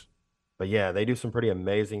 And, yes. But yeah, they do some pretty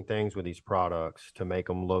amazing things with these products to make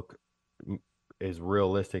them look as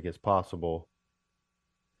realistic as possible.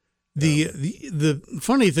 The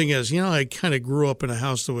funny thing is, I kind of grew up in a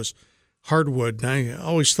house that was hardwood, and I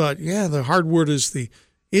always thought, the hardwood is the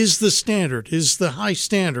standard, is the high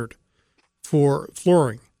standard for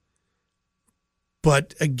flooring.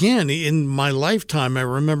 But again, in my lifetime, I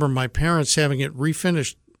remember my parents having it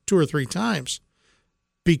refinished 2 or 3 times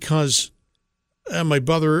because my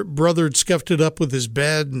brother had scuffed it up with his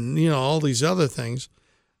bed and, all these other things.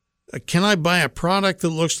 Can I buy a product that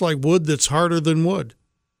looks like wood that's harder than wood?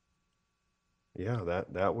 Yeah,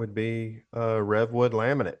 that would be Revwood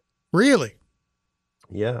laminate. Really?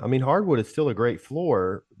 Yeah, hardwood is still a great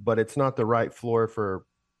floor, but it's not the right floor for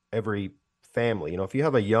every family. If you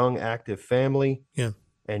have a young, active family,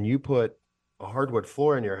 and you put a hardwood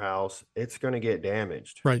floor in your house, it's going to get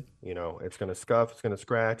damaged. Right. It's going to scuff, it's going to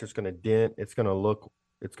scratch, it's going to dent, it's going to look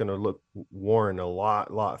worn a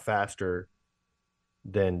lot faster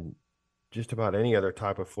than just about any other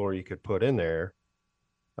type of floor you could put in there.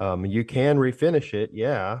 You can refinish it,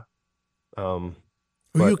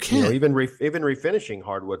 but you can. Even refinishing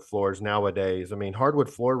hardwood floors nowadays. Hardwood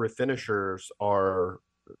floor refinishers are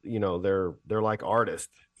they're like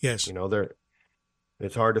artists. Yes.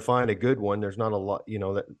 It's hard to find a good one. There's not a lot,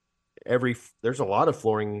 there's a lot of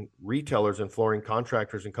flooring retailers and flooring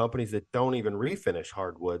contractors and companies that don't even refinish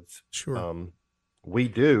hardwoods. Sure. We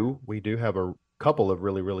do have a couple of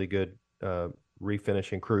really, really good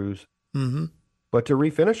refinishing crews. Mm-hmm. But to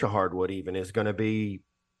refinish a hardwood even is going to be,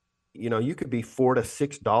 you could be $4 to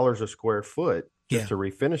 $6 a square foot just to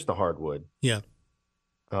refinish the hardwood. Yeah.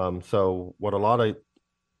 So what a lot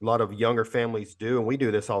of younger families do, and we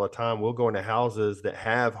do this all the time, we'll go into houses that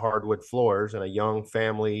have hardwood floors and a young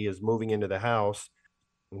family is moving into the house,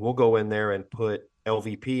 and we'll go in there and put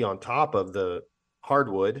LVP on top of the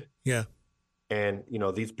hardwood. Yeah. And,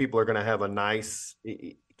 these people are going to have a nice,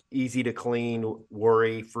 easy to clean,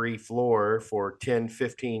 worry-free floor for 10,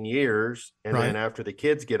 15 years. And then after the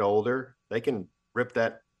kids get older, they can rip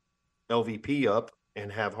that LVP up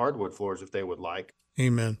and have hardwood floors if they would like.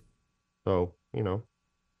 Amen. So,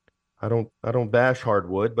 I don't bash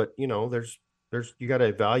hardwood, but you got to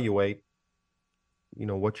evaluate,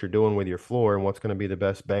 what you're doing with your floor and what's going to be the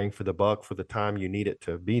best bang for the buck for the time you need it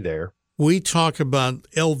to be there. We talk about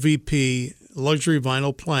LVP, luxury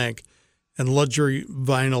vinyl plank, and luxury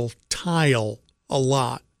vinyl tile a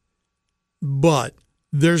lot, but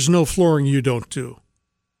there's no flooring you don't do.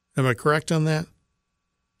 Am I correct on that?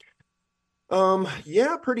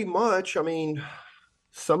 Yeah, pretty much. I mean,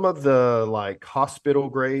 some of the like hospital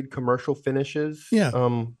grade commercial finishes,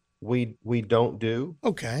 we don't do.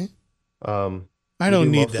 Okay. I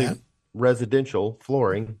don't need that. Residential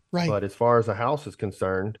flooring, right? But as far as a house is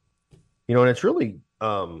concerned, and it's really,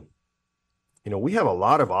 we have a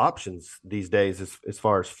lot of options these days as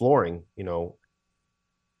far as flooring.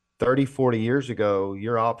 30, 40 years ago,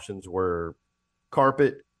 your options were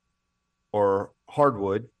carpet or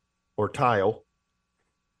hardwood or tile.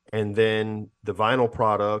 And then the vinyl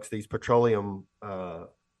products, these petroleum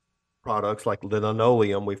products like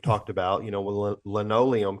linoleum we've talked about, when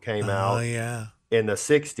linoleum came out in the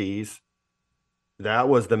 60s, that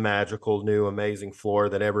was the magical new amazing floor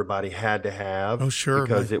that everybody had to have. Oh, sure.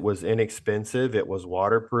 Because it was inexpensive, it was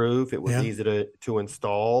waterproof, it was easy to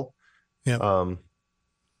install. Yeah.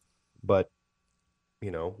 But,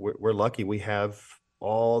 we're lucky we have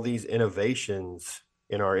all these innovations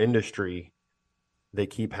in our industry. They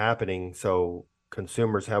keep happening. So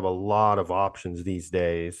consumers have a lot of options these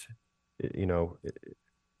days,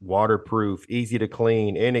 waterproof, easy to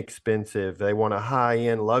clean, inexpensive. They want a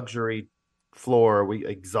high-end luxury floor.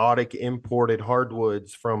 Exotic imported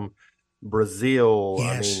hardwoods from Brazil,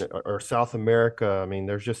 or South America. I mean,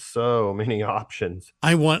 there's just so many options.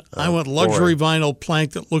 I want luxury vinyl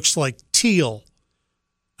plank that looks like teal.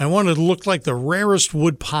 I want it to look like the rarest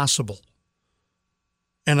wood possible.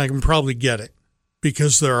 And I can probably get it,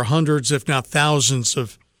 because there are hundreds, if not thousands,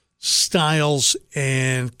 of styles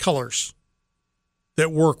and colors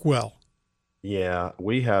that work well. Yeah,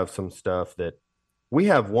 we have some stuff that we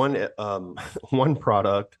have one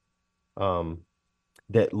product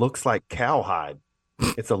that looks like cowhide.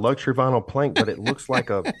 It's a luxury vinyl plank, but it looks like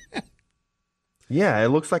it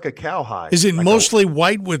looks like a cowhide. Is it like mostly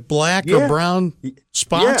white with black or brown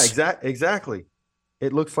spots? Yeah, exactly.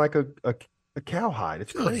 It looks like a cowhide.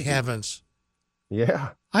 It's crazy. Good heavens.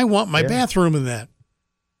 Yeah. I want my bathroom in that.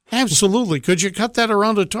 Absolutely. Could you cut that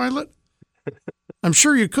around a toilet? I'm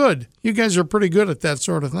sure you could. You guys are pretty good at that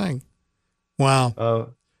sort of thing.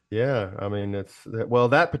 Wow. Yeah. I mean,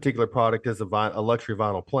 that particular product is a luxury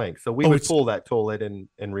vinyl plank. So we would pull that toilet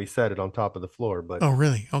and reset it on top of the floor. But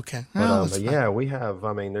really? Okay. We have,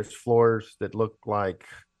 there's floors that look like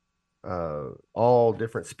all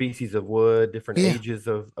different species of wood, different ages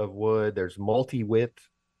of wood. There's multi-width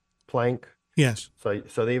plank. Yes.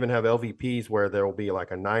 So they even have LVPs where there will be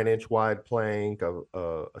like a 9-inch wide plank,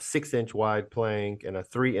 a 6-inch wide plank, and a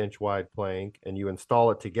 3-inch wide plank, and you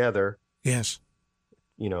install it together. Yes.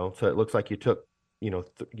 So it looks like you took, you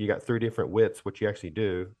got 3 different widths, which you actually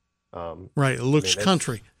do. Right. It looks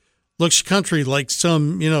country. Looks country, like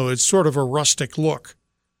some, it's sort of a rustic look.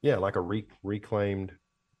 Yeah, like a reclaimed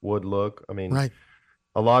wood look. I mean, right.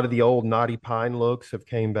 A lot of the old knotty pine looks have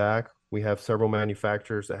came back. We have several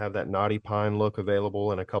manufacturers that have that knotty pine look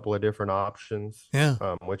available in a couple of different options. Yeah.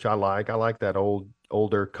 Which I like. I like that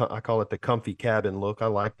older, I call it the comfy cabin look. I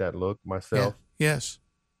like that look myself. Yeah. Yes.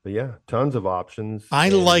 But yeah, tons of options. I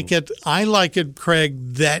like it. I like it,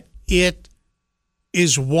 Craig, that it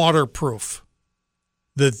is waterproof.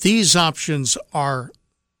 That these options are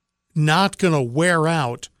not going to wear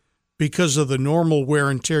out because of the normal wear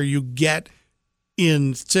and tear you get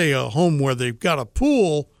in, say, a home where they've got a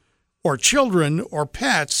pool or children or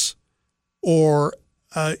pets, or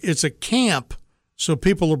it's a camp, so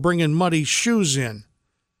people are bringing muddy shoes in.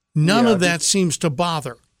 None of that seems to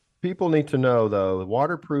bother. People need to know, though,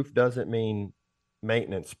 waterproof doesn't mean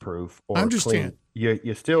maintenance proof or Understand. Clean.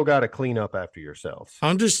 You still got to clean up after yourselves.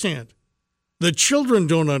 Understand. The children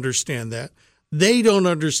don't understand that. They don't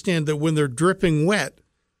understand that when they're dripping wet,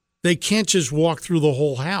 they can't just walk through the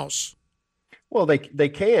whole house. Well, they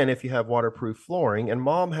can if you have waterproof flooring, and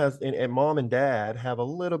mom and dad have a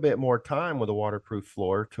little bit more time with a waterproof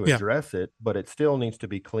floor to address it, but it still needs to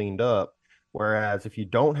be cleaned up. Whereas if you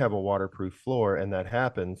don't have a waterproof floor and that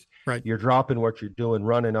happens, you're dropping what you're doing,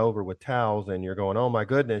 running over with towels, and you're going, oh my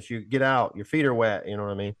goodness, you get out, your feet are wet. You know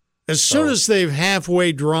what I mean? As soon as they've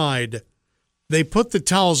halfway dried, they put the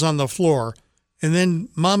towels on the floor, and then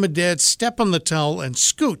mom and dad step on the towel and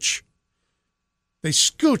scooch. They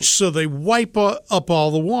scooch so they wipe up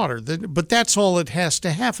all the water. But that's all that has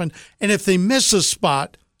to happen. And if they miss a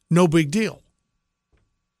spot, no big deal.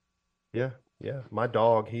 Yeah. Yeah, my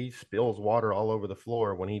dog, he spills water all over the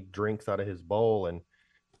floor when he drinks out of his bowl, and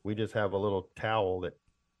we just have a little towel that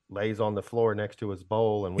lays on the floor next to his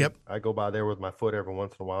bowl, and I go by there with my foot every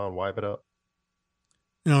once in a while and wipe it up.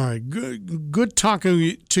 All right, good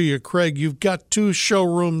talking to you, Cregg. You've got 2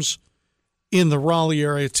 showrooms in the Raleigh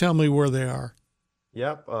area. Tell me where they are.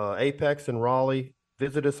 Yep, Apex and Raleigh.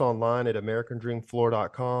 Visit us online at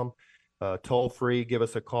americandreamfloor.com. Toll free, give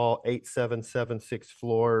us a call,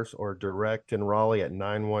 8776-FLOORS, or direct in Raleigh at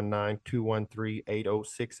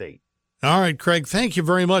 919-213-8068. All right, Cregg, thank you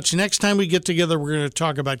very much. Next time we get together, we're going to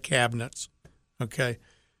talk about cabinets. Okay.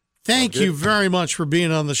 Thank you very much for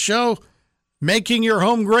being on the show. Making your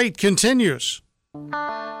home great continues.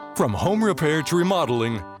 From home repair to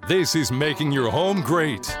remodeling, this is Making Your Home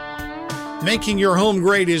Great. Making Your Home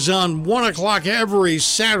Great is on 1 o'clock every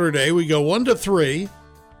Saturday. We go 1 to 3.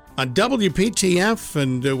 On WPTF,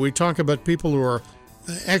 and we talk about people who are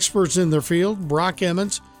experts in their field. Brock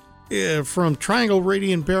Emmons from Triangle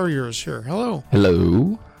Radiant Barriers here. Hello.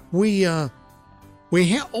 Hello. We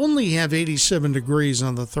only have 87 degrees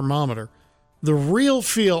on the thermometer. The real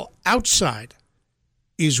feel outside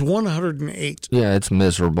is 108. Yeah, it's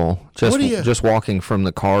miserable. Just walking from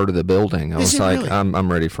the car to the building, I was like, really?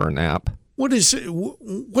 I'm ready for a nap. What is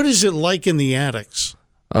it like in the attics?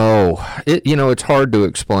 Oh, it's hard to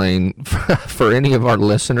explain for any of our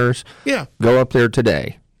listeners. Yeah. Go up there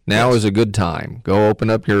today. Now is a good time. Go open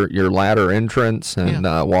up your ladder entrance and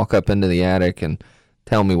walk up into the attic and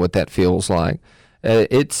tell me what that feels like.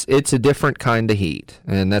 It's a different kind of heat,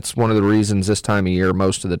 and that's one of the reasons this time of year,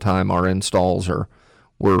 most of the time, our installs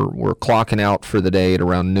we're clocking out for the day at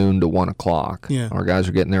around noon to 1 o'clock. Yeah. Our guys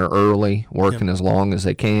are getting there early, working as long as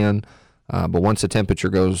they can. But once the temperature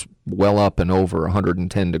goes well up and over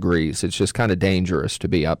 110 degrees, it's just kind of dangerous to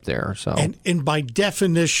be up there. So, and by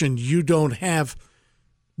definition, you don't have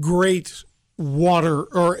great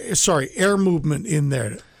air movement in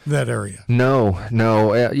that area. No.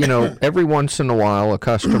 Every once in a while, a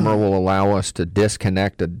customer will allow us to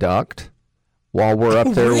disconnect a duct while we're up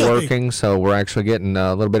there working, so we're actually getting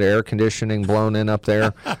a little bit of air conditioning blown in up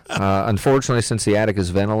there. Unfortunately, since the attic is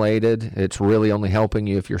ventilated, it's really only helping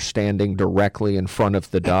you if you're standing directly in front of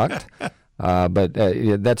the duct. But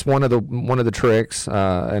that's one of the tricks,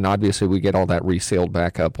 and obviously we get all that resealed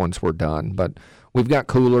back up once we're done. But we've got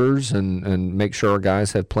coolers and make sure our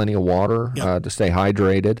guys have plenty of water to stay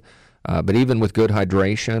hydrated. But even with good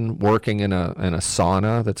hydration, working in a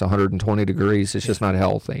sauna that's 120 degrees, it's just not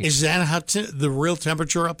healthy. Is that the real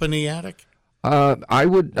temperature up in the attic? I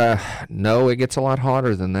would no. It gets a lot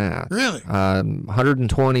hotter than that. Really?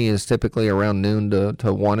 120 is typically around noon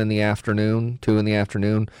to 1 in the afternoon, 2 in the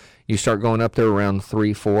afternoon. You start going up there around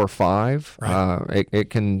 3, 4, 5. Right. It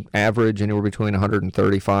can average anywhere between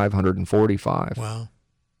 135, 145. Wow.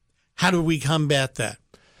 How do we combat that?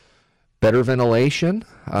 Better ventilation,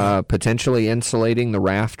 potentially insulating the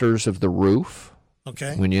rafters of the roof.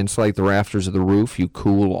 Okay. When you insulate the rafters of the roof, you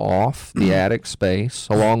cool off the attic space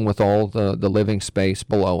along with all the living space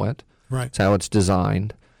below it. Right. That's how it's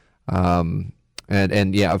designed.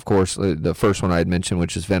 And yeah, of course, the first one I had mentioned,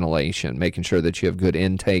 which is ventilation, making sure that you have good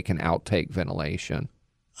intake and outtake ventilation.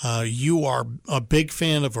 You are a big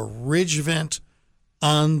fan of a ridge vent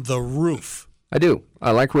on the roof. I do.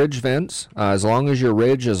 I like ridge vents. As long as your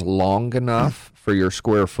ridge is long enough for your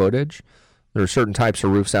square footage. There are certain types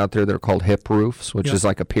of roofs out there that are called hip roofs, which is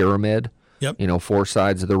like a pyramid. Yep. 4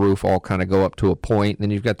 sides of the roof all kind of go up to a point. And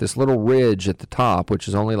then you've got this little ridge at the top, which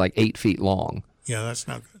is only like 8 feet long. Yeah, that's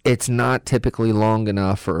not good. It's not typically long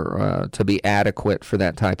enough to be adequate for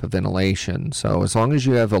that type of ventilation. So as long as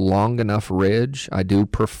you have a long enough ridge, I do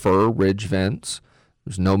prefer ridge vents.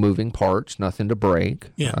 There's no moving parts, nothing to break.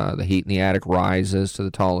 Yeah. The heat in the attic rises to the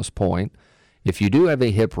tallest point. If you do have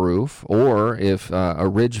a hip roof, or if a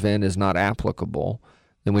ridge vent is not applicable,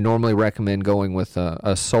 then we normally recommend going with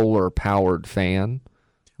a solar-powered fan.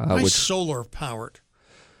 Why solar-powered?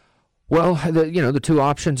 Well, the two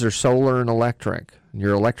options are solar and electric.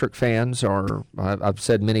 Your electric fans are, I've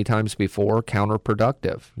said many times before,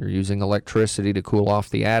 counterproductive. You're using electricity to cool off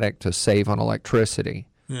the attic to save on electricity.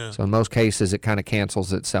 Yeah. So in most cases, it kind of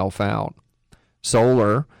cancels itself out.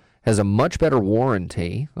 Solar has a much better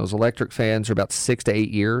warranty. Those electric fans are about 6 to 8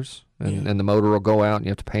 years, and the motor will go out, and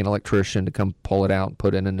you have to pay an electrician to come pull it out and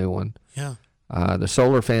put in a new one. Yeah. The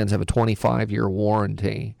solar fans have a 25-year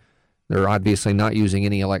warranty. They're obviously not using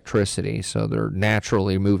any electricity, so they're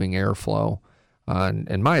naturally moving airflow.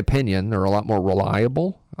 In my opinion, they're a lot more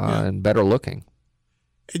reliable and better looking.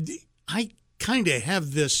 I kind of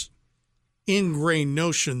have this ingrained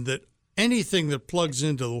notion that anything that plugs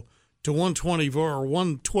into 120 volt or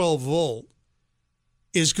 112 volt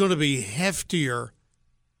is going to be heftier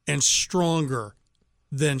and stronger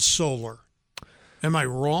than solar. Am I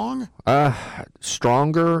wrong?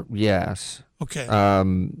 Stronger, yes. Okay.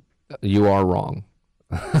 You are wrong.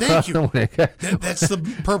 Thank you. That's the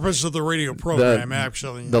purpose of the radio program,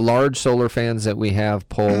 actually. The large solar fans that we have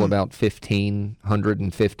pull about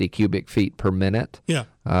 1,550 cubic feet per minute. Yeah.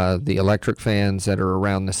 The electric fans that are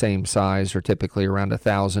around the same size are typically around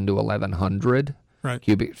 1,000 to 1,100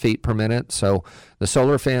 cubic feet per minute. So the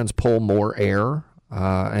solar fans pull more air,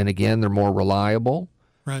 and again, they're more reliable.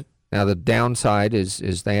 Right. Now, the downside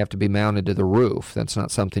is they have to be mounted to the roof. That's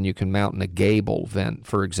not something you can mount in a gable vent,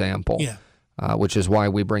 for example. Yeah. Which is why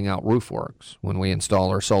we bring out RoofWorks when we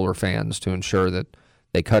install our solar fans to ensure that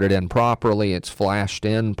they cut it in properly, it's flashed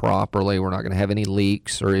in properly, we're not going to have any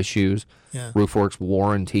leaks or issues. Yeah. RoofWorks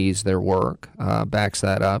warranties their work, backs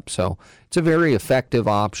that up. So it's a very effective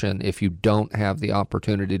option if you don't have the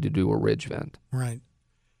opportunity to do a ridge vent. Right.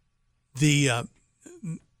 The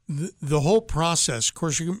whole process, of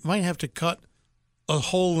course, you might have to cut a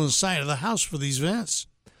hole in the side of the house for these vents.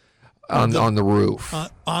 On the roof.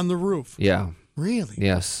 On the roof. Yeah. Really?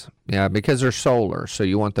 Yes. Yeah, because they're solar, so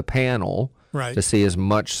you want the panel to see as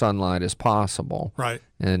much sunlight as possible. Right.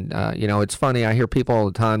 And, it's funny. I hear people all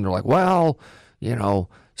the time, they're like, well,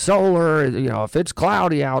 solar, if it's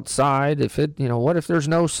cloudy outside, what if there's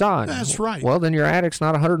no sun? That's right. Well, then your attic's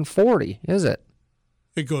not 140, is it?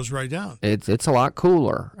 It goes right down. It's a lot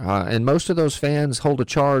cooler. And most of those fans hold a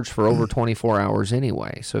charge for over 24 hours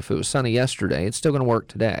anyway. So if it was sunny yesterday, it's still going to work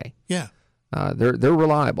today. Yeah. They're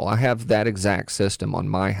reliable. I have that exact system on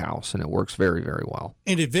my house, and it works very, very well.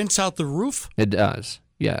 And it vents out the roof? It does,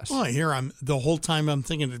 yes. Well, the whole time I'm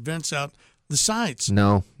thinking it vents out the sides.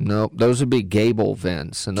 No. Those would be gable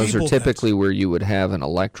vents, and those Gable are typically vents. Where you would have an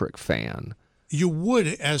electric fan. You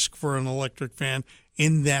would ask for an electric fan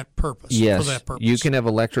in that purpose. Yes, for that purpose. You can have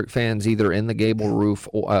electric fans either in the gable roof,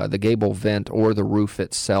 or, the gable vent, or the roof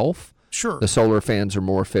itself. Sure. The solar fans are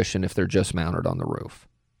more efficient if they're just mounted on the roof.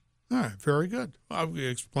 All right, very good. I'll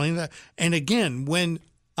explain that. And again, when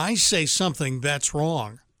I say something that's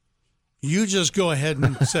wrong, you just go ahead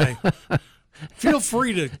and say, feel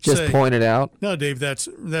free to just point it out. No, Dave, that's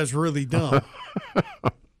really dumb.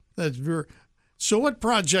 That's very. So, what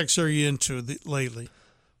projects are you into lately?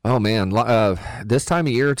 Oh man, this time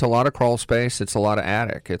of year it's a lot of crawl space. It's a lot of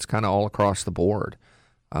attic. It's kind of all across the board.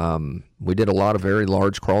 We did a lot of very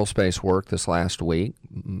large crawl space work this last week.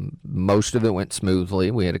 Most of it went smoothly.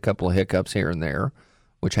 We had a couple of hiccups here and there,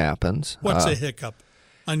 which happens. What's a hiccup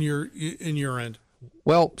in your end?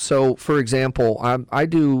 Well, so for example, I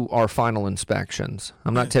do our final inspections.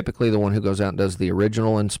 I'm not typically the one who goes out and does the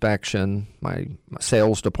original inspection. My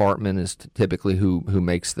sales department is typically who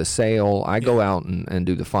makes the sale. I go out and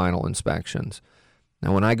do the final inspections.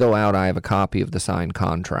 Now, when I go out, I have a copy of the signed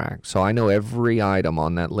contract, so I know every item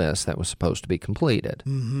on that list that was supposed to be completed.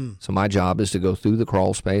 Mm-hmm. So my job is to go through the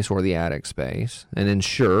crawl space or the attic space and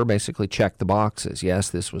ensure, basically check the boxes. Yes,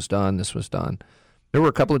 this was done, this was done. There were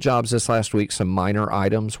a couple of jobs this last week. Some minor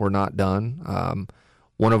items were not done.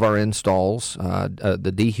 One of our installs,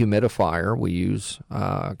 the dehumidifier we use,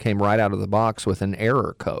 came right out of the box with an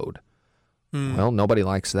error code. Well, nobody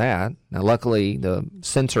likes that. Now, luckily, the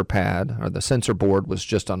sensor pad or the sensor board was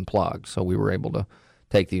just unplugged, so we were able to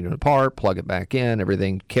take the unit apart, plug it back in,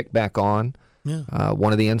 everything kicked back on. Yeah.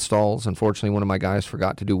 One of the installs, unfortunately, one of my guys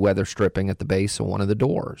forgot to do weather stripping at the base of one of the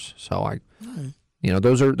doors. So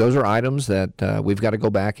those are items that we've got to go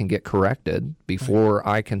back and get corrected before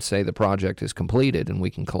I can say the project is completed and we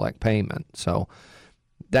can collect payment. So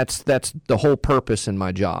that's the whole purpose in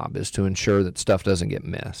my job, is to ensure that stuff doesn't get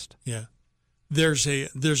missed. Yeah. There's a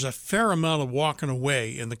fair amount of walking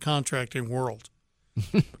away in the contracting world.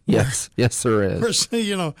 Yes, there is.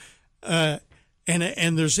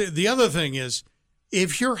 And there's the other thing is,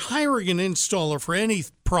 if you're hiring an installer for any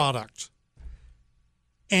product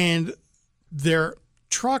and their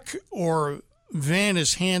truck or van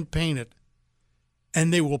is hand painted,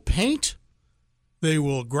 and they will paint, they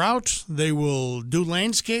will grout, they will do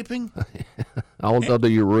landscaping. They'll do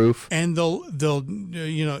your roof, and they'll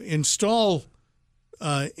install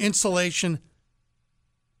insulation,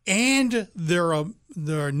 and they're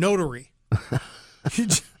a notary.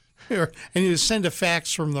 And you send a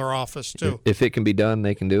fax from their office too. If it can be done,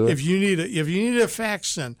 they can do it. If you need a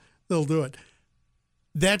fax, then they'll do it.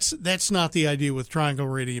 That's not the idea with Triangle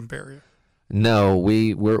Radiant Barrier. No,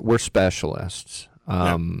 we're specialists.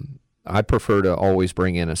 I prefer to always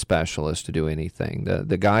bring in a specialist to do anything.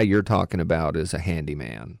 The guy you're talking about is a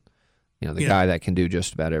handyman. The guy that can do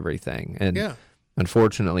just about everything. And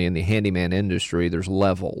unfortunately, in the handyman industry, there's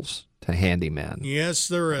levels to handyman. Yes,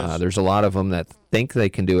 there is. There's a lot of them that think they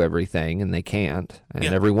can do everything and they can't. And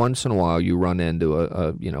every once in a while, you run into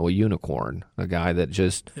a unicorn, a guy that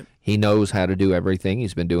just he knows how to do everything.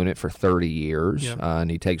 He's been doing it for 30 years, and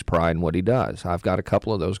he takes pride in what he does. I've got a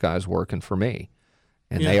couple of those guys working for me,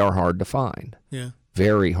 and they are hard to find. Yeah,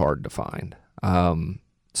 very hard to find.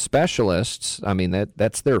 Specialists, I mean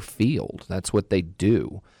that's their field. That's what they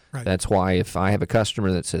do. Right. That's why if I have a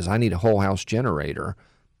customer that says I need a whole house generator,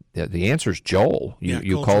 the answer is Joel.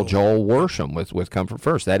 You call Joel Worsham with Comfort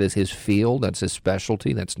First. That is his field. That's his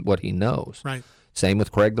specialty. That's what he knows. Right. Same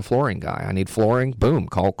with Cregg, the flooring guy. I need flooring. Boom,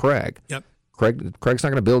 call Cregg. Yep. Craig's not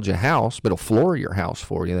going to build you a house, but he'll floor your house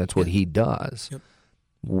for you. That's what he does. Yep.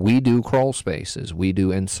 We do crawl spaces. We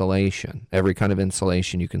do insulation. Every kind of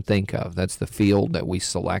insulation you can think of. That's the field that we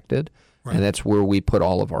selected, and that's where we put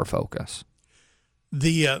all of our focus.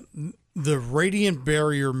 The radiant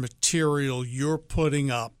barrier material you're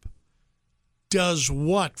putting up does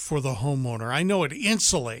what for the homeowner? I know it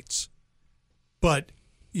insulates, but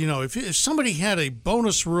if somebody had a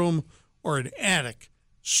bonus room or an attic,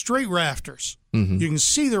 straight rafters, you can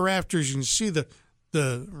see the rafters, you can see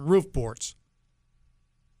the roof boards.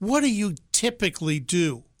 What do you typically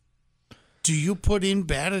do? Do you put in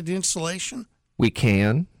batted insulation? We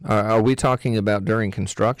can. Are we talking about during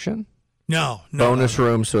construction? No. Bonus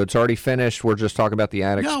rooms, so it's already finished. We're just talking about the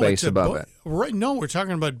attic space above it. Right? No, we're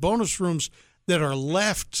talking about bonus rooms that are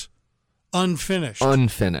left unfinished.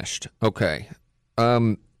 Unfinished. Okay.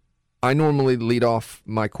 I normally lead off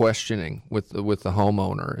my questioning with the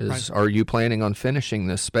homeowner is, Are you planning on finishing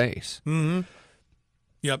this space? Mm-hmm.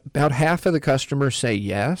 Yep. About half of the customers say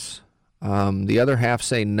yes. The other half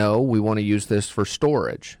say no, we want to use this for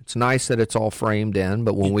storage. It's nice that it's all framed in,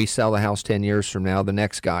 but when we sell the house 10 years from now, the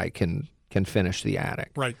next guy can finish the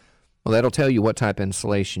attic. Right. Well, that'll tell you what type of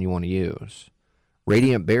insulation you want to use.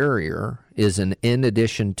 Radiant barrier is an in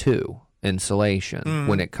addition to insulation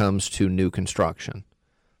when it comes to new construction.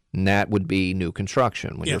 And that would be new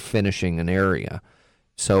construction when you're finishing an area.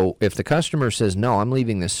 So if the customer says, no, I'm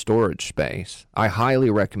leaving this storage space, I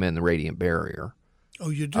highly recommend the radiant barrier. Oh,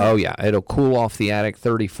 you do? Oh, yeah. It'll cool off the attic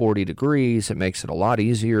 30, 40 degrees. It makes it a lot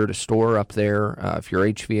easier to store up there. If your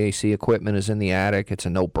HVAC equipment is in the attic, it's a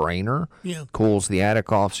no-brainer. Yeah. Cools the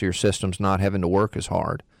attic off so your system's not having to work as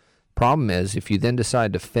hard. Problem is, if you then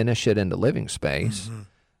decide to finish it into living space,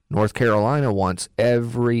 North Carolina wants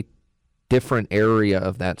every different area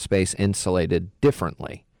of that space insulated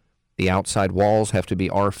differently. The outside walls have to be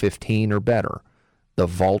R15 or better. The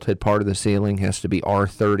vaulted part of the ceiling has to be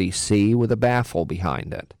R30C with a baffle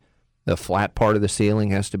behind it. The flat part of the ceiling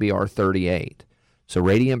has to be R38. So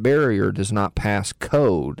radiant barrier does not pass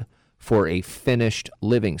code for a finished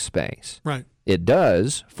living space. Right. It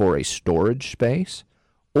does for a storage space,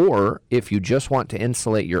 or if you just want to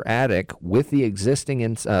insulate your attic with the existing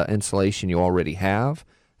insulation you already have.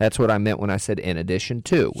 That's what I meant when I said in addition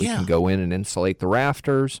to. We can go in and insulate the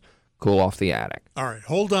rafters, cool off the attic. All right,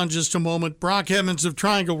 hold on just a moment. Brock Emmons of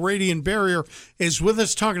Triangle Radiant Barrier is with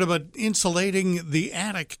us talking about insulating the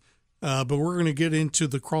attic, but we're going to get into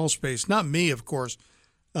the crawl space. Not me, of course.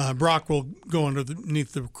 Brock will go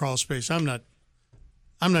underneath the crawl space. I'm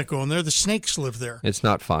not going there. The snakes live there. It's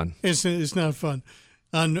not fun. It's not fun.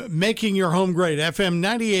 On Making Your Home Great, FM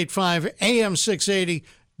 98.5, AM 680,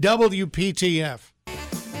 WPTF.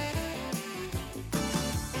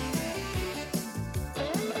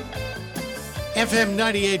 FM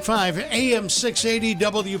 98.5, AM 680,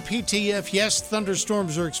 WPTF. Yes,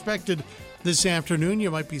 thunderstorms are expected this afternoon. You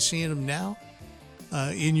might be seeing them now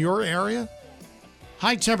in your area.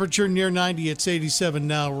 High temperature near 90. It's 87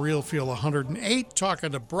 now. Real feel 108.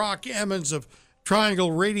 Talking to Brock Emmons of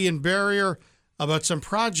Triangle Radiant Barrier about some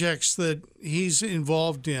projects that he's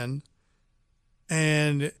involved in.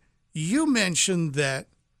 And you mentioned that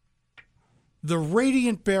the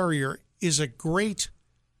radiant barrier is a great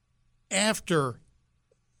after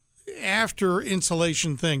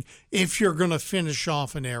insulation thing if you're going to finish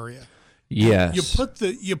off an area. Yes. You put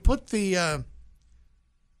the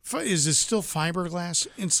is it still fiberglass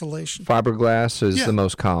insulation? Fiberglass is the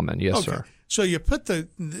most common. Yes, sir. So you put the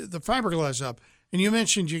fiberglass up, and you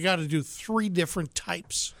mentioned you got to do 3 different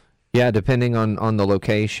types. Yeah, depending on the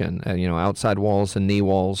location. Outside walls and knee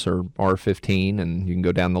walls are R15, and you can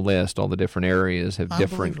go down the list. All the different areas have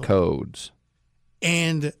different codes.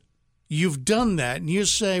 And you've done that, and you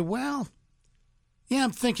say, well, yeah,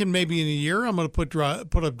 I'm thinking maybe in a year I'm going to put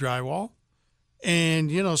up drywall.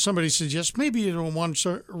 And, somebody suggests maybe you don't want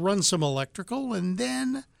to run some electrical, and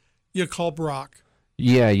then you call Brock.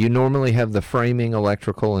 Yeah, you normally have the framing,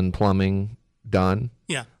 electrical, and plumbing done.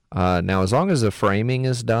 Yeah. Now, as long as the framing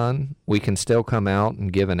is done, we can still come out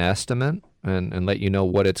and give an estimate and let you know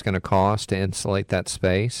what it's going to cost to insulate that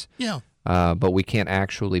space. Yeah. But we can't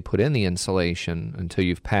actually put in the insulation until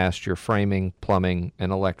you've passed your framing, plumbing,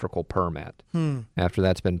 and electrical permit. After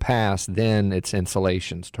that's been passed, then it's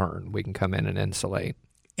insulation's turn. We can come in and insulate.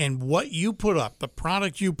 And what you put up, the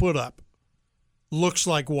product you put up, looks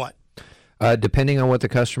like what? Depending on what the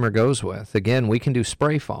customer goes with. Again, we can do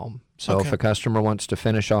spray foam. So if a customer wants to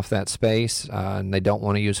finish off that space and they don't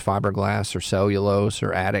want to use fiberglass or cellulose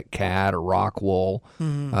or attic cat or rock wool,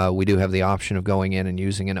 we do have the option of going in and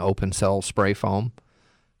using an open cell spray foam.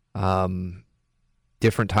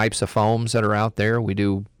 Different types of foams that are out there, we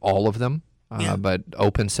do all of them. But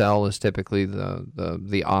open cell is typically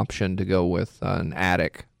the option to go with an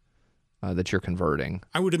attic that you're converting.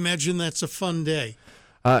 I would imagine that's a fun day.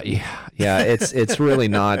 Yeah, it's really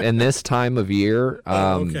not. And this time of year,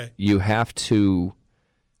 you have to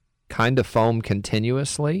kind of foam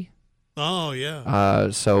continuously. Oh,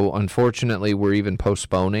 yeah. So unfortunately, we're even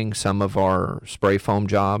postponing some of our spray foam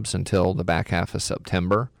jobs until the back half of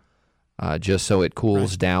September, just so it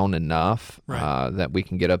cools down enough that we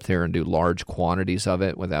can get up there and do large quantities of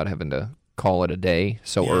it without having to call it a day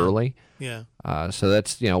early. Yeah. So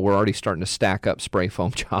that's, we're already starting to stack up spray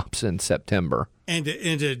foam jobs in September. And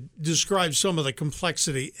to describe some of the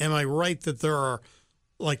complexity, am I right that there are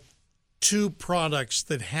like 2 products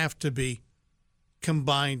that have to be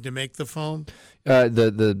combined to make the foam?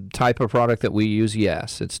 The type of product that we use,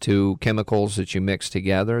 yes. It's 2 chemicals that you mix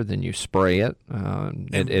together, then you spray it.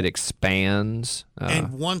 It expands.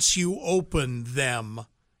 And once you open them,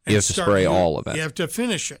 you have to spray all of it. You have to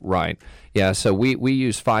finish it. Right. Yeah, so we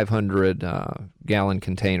use 500-gallon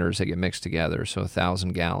containers that get mixed together, so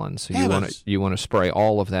 1,000 gallons. So you want to spray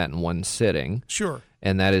all of that in one sitting. Sure.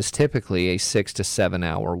 And that is typically a 6 to 7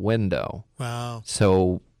 hour window. Wow.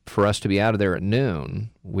 So for us to be out of there at noon,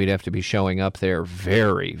 we'd have to be showing up there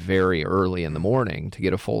very, very early in the morning to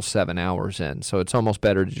get a full 7 hours in. So it's almost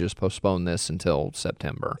better to just postpone this until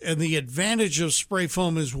September. And the advantage of spray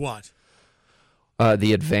foam is what?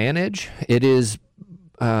 The advantage, it is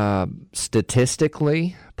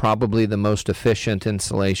statistically probably the most efficient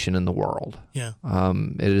insulation in the world. Yeah.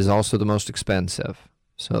 It is also the most expensive.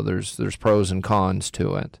 So there's pros and cons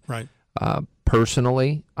to it. Right.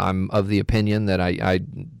 Personally, I'm of the opinion that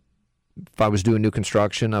if I was doing new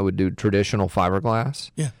construction, I would do traditional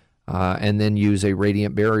fiberglass. Yeah. And then use a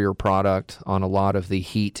radiant barrier product on a lot of the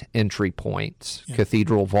heat entry points,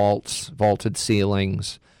 cathedral vaults, vaulted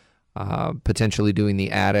ceilings, potentially doing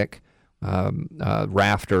the attic,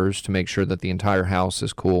 rafters to make sure that the entire house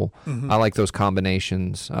is cool. Mm-hmm. I like those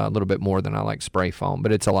combinations a little bit more than I like spray foam,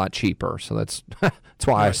 but it's a lot cheaper, so that's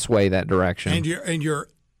why I sway that direction. And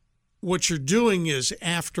what you're doing is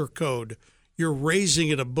after code. You're raising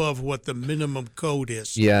it above what the minimum code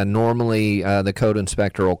is. Yeah, normally the code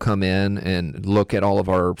inspector will come in and look at all of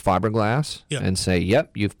our fiberglass and say,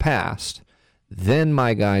 yep, you've passed. Then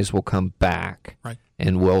my guys will come back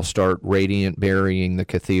and we'll start radiant burying the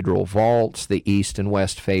cathedral vaults, the east and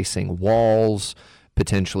west facing walls,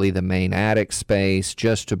 potentially the main attic space,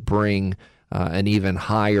 just to bring an even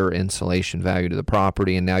higher insulation value to the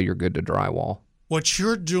property, and now you're good to drywall. What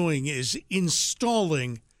you're doing is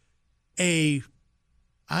installing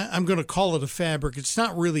I'm going to call it a fabric. It's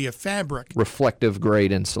not really a fabric. Reflective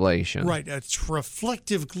grade insulation. Right. It's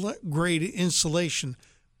reflective grade insulation.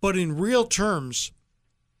 But in real terms,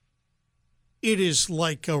 it is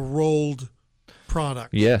like a rolled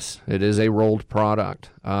product. Yes, it is a rolled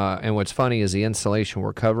product. And what's funny is the insulation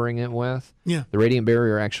we're covering it with, the radiant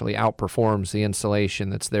barrier actually outperforms the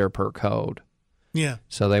insulation that's there per code. Yeah.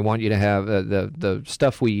 So they want you to have the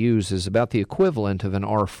stuff we use is about the equivalent of an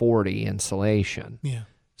R40 insulation. Yeah.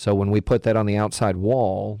 So when we put that on the outside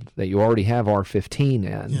wall that you already have R15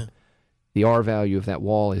 in, the R value of that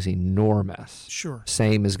wall is enormous. Sure.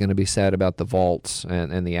 Same is going to be said about the vaults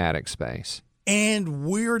and the attic space. And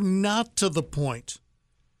we're not to the point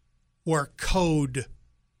where code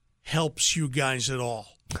helps you guys at all.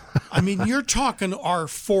 I mean, you're talking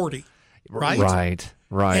R40, right?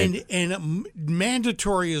 Right. And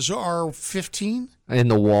mandatory is R15? In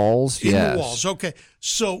the walls, yes. In the walls, okay.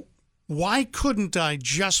 So why couldn't I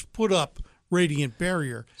just put up radiant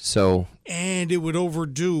barrier and it would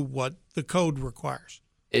overdo what the code requires?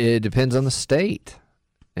 It depends on the state.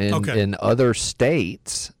 In other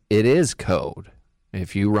states, it is code.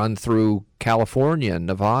 If you run through California,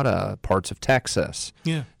 Nevada, parts of Texas,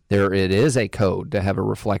 it is a code to have a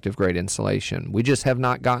reflective grade insulation. We just have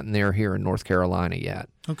not gotten there here in North Carolina yet.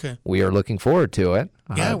 Okay. We are looking forward to it.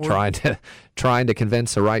 Trying to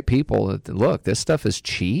convince the right people that, look, this stuff is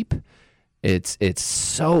cheap. It's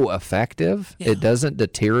so effective. Yeah. It doesn't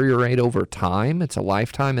deteriorate over time. It's a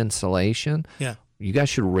lifetime insulation. Yeah. You guys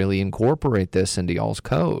should really incorporate this into y'all's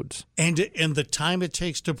codes. And the time it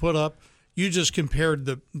takes to put up, you just compared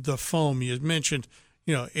the foam. You mentioned,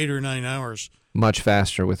 8 or 9 hours. Much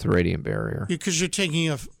faster with the radiant barrier. Because you're taking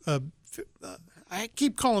I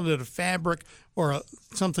keep calling it a fabric or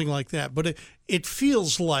something like that, but it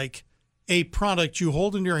feels like a product you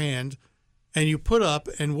hold in your hand and you put up,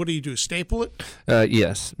 and what do you do, staple it?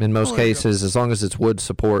 Yes. In most cases, as long as it's wood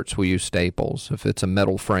supports, we use staples. If it's a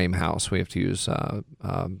metal frame house, we have to use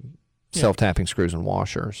self-tapping screws and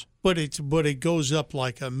washers. But it goes up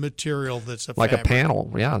like a material that's like fabric. A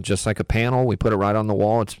panel, yeah, just like a panel. We put it right on the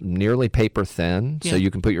wall. It's nearly paper thin, so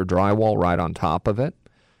you can put your drywall right on top of it.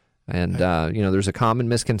 And there's a common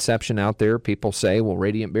misconception out there. People say, well,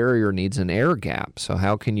 radiant barrier needs an air gap. So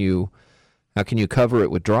how can you cover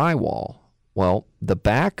it with drywall? Well, the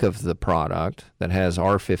back of the product that has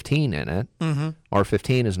R15 in it,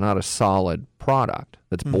 R15 is not a solid product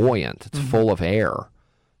that's buoyant. It's full of air.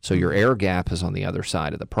 So your air gap is on the other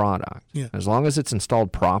side of the product. Yeah. As long as it's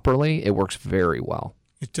installed properly, it works very well.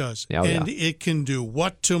 It does. It can do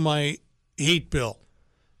what to my heat bill?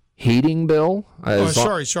 Heating bill?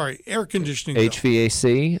 Sorry. Air conditioning bill.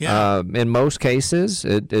 HVAC. Yeah. In most cases,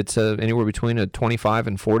 it's anywhere between a 25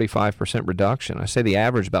 and 45% reduction. I say the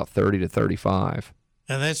average about 30 to 35.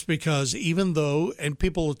 And that's because even though, and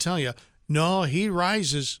people will tell you, no, heat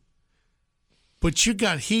rises, but you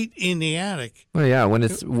got heat in the attic. Well, yeah, when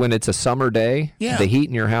it's a summer day, the heat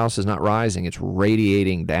in your house is not rising. It's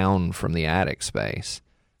radiating down from the attic space.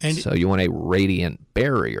 And so you want a radiant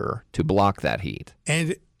barrier to block that heat.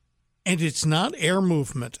 And it's not air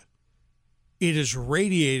movement. It is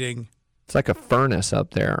radiating. It's like a furnace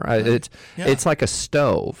up there. It's like a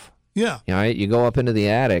stove. Yeah. You go up into the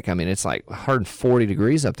attic. I mean, it's like 140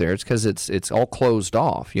 degrees up there. It's because it's all closed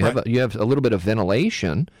off. You have a little bit of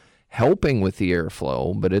ventilation helping with the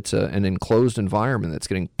airflow, but it's an enclosed environment that's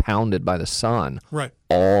getting pounded by the sun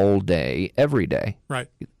all day, every day. Right.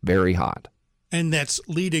 Very hot. And that's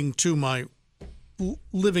leading to my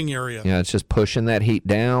living area. Yeah, it's just pushing that heat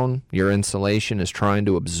down. Your insulation is trying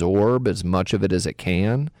to absorb as much of it as it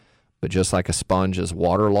can, but just like a sponge is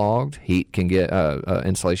waterlogged,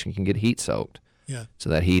 insulation can get heat soaked. Yeah. So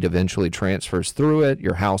that heat eventually transfers through it.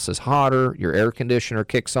 Your house is hotter. Your air conditioner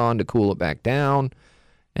kicks on to cool it back down,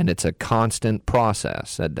 and it's a constant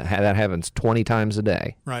process. That happens 20 times a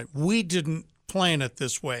day. Right. We didn't plan it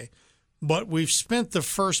this way, but we've spent the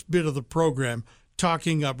first bit of the program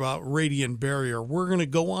talking about radiant barrier. We're going to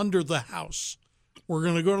go under the house. We're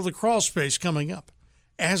going to go to the crawl space coming up.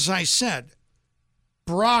 As I said,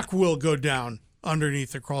 Brock will go down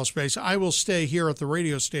underneath the crawl space. I will stay here at the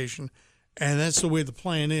radio station, and that's the way the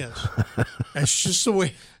plan is. That's just the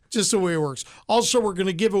way it works. Also, we're going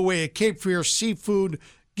to give away a Cape Fear seafood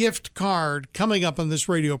gift card coming up on this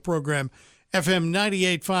radio program, FM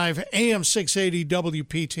 98.5, AM 680,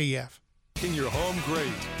 WPTF. In your home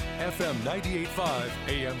great. FM 98.5,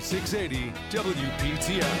 AM 680,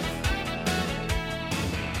 WPTF.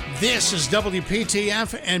 This is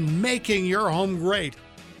WPTF and making your home great.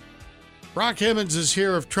 Brock Emmons is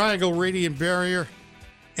here of Triangle Radiant Barrier,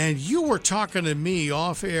 and you were talking to me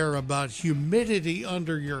off air about humidity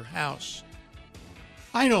under your house.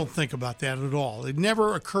 I don't think about that at all. It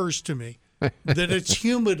never occurs to me that it's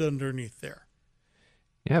humid underneath there.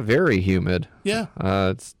 Yeah, very humid. Yeah.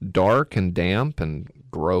 It's dark and damp and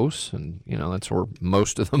gross, and that's where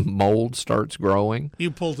most of the mold starts growing.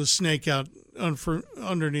 You pulled a snake out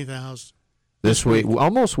underneath the house this week,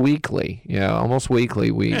 almost weekly. Yeah, almost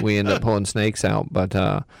weekly we end up pulling snakes out. But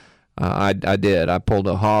I did. I pulled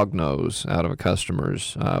a hog nose out of a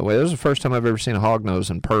customer's. It was the first time I've ever seen a hog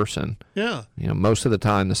nose in person. Yeah. Most of the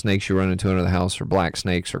time the snakes you run into under the house are black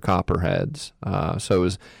snakes or copperheads. So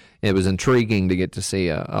it was intriguing to get to see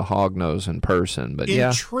a hognose in person. But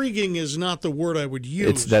intriguing is not the word I would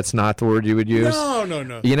use. That's not the word you would use?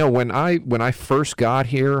 No. You know, when I first got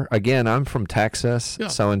here, again, I'm from Texas. Yeah.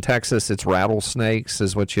 So in Texas, it's rattlesnakes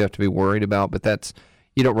is what you have to be worried about. But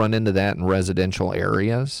you don't run into that in residential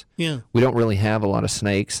areas. Yeah. We don't really have a lot of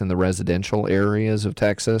snakes in the residential areas of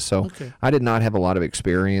Texas. So I did not have a lot of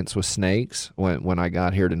experience with snakes when I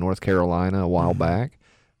got here to North Carolina a while back.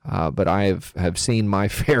 But I have seen my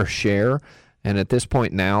fair share, and at this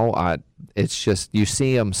point now, it's just you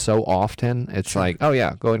see them so often. It's like, oh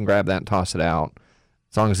yeah, go ahead and grab that and toss it out,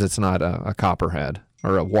 as long as it's not a copperhead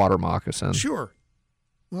or a water moccasin. Sure.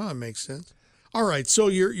 Well, that makes sense. All right, so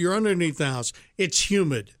you're underneath the house. It's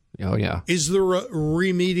humid. Oh yeah. Is there a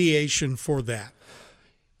remediation for that?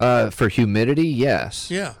 For humidity, yes.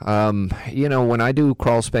 Yeah. You know, when I do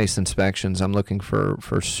crawl space inspections, I'm looking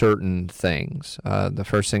for certain things. The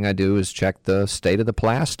first thing I do is check the state of the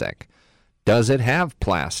plastic. Does it have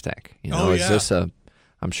plastic? You know, is this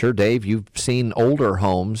I'm sure, Dave, you've seen older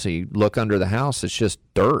homes. You look under the house, it's just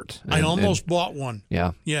dirt. I almost bought one.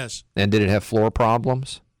 Yeah. Yes. And did it have floor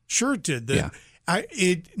problems? Sure it did. Yeah.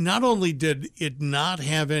 It not only did it not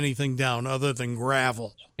have anything down other than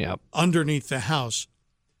gravel underneath the house,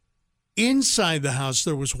 inside the house,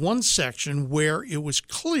 there was one section where it was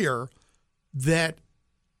clear that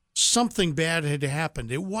something bad had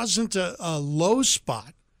happened. It wasn't a low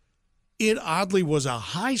spot. It oddly was a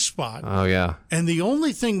high spot. Oh, yeah. And the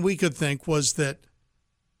only thing we could think was that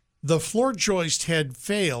the floor joist had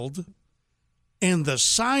failed and the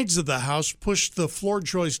sides of the house pushed the floor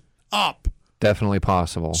joist up. Definitely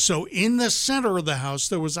possible. So in the center of the house,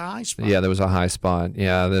 there was a high spot. Yeah, there was a high spot.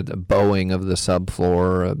 Yeah, the bowing of the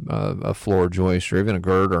subfloor, a floor joist, or even a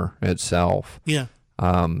girder itself. Yeah.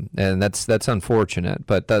 And that's unfortunate,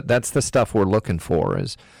 but that's the stuff we're looking for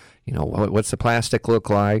is, you know, what's the plastic look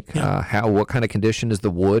like? Yeah. What kind of condition is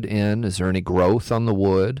the wood in? Is there any growth on the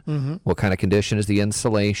wood? Mm-hmm. What kind of condition is the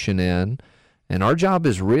insulation in? And our job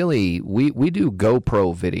is really, we do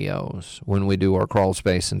GoPro videos when we do our crawl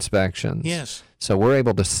space inspections. Yes. So we're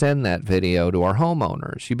able to send that video to our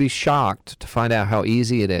homeowners. You'd be shocked to find out how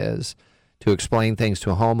easy it is to explain things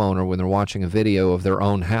to a homeowner when they're watching a video of their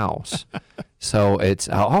own house. So it's,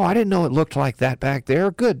 oh, I didn't know it looked like that back there.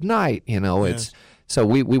 Good night. You know, Yes. so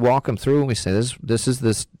we walk them through and we say, this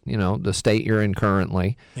is you know, the state you're in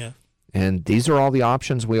currently. Yeah. And these are all the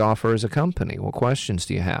options we offer as a company. What questions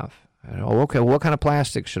do you have? Oh, okay, well, what kind of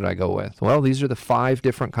plastic should I go with? Well, these are the 5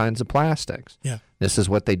 different kinds of plastics. Yeah. This is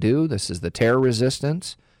what they do. This is the tear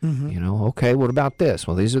resistance. Mm-hmm. You know, okay, what about this?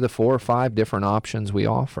 Well, these are the 4 or 5 different options we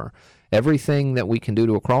offer. Everything that we can do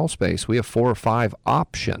to a crawl space, we have 4 or 5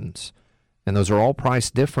 options, and those are all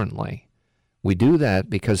priced differently. We do that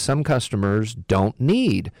because some customers don't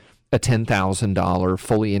need a $10,000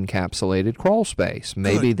 fully encapsulated crawl space.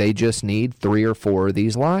 Maybe they just need 3 or 4 of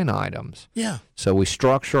these line items. Yeah. So we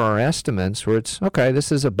structure our estimates where it's, okay,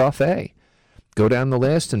 this is a buffet. Go down the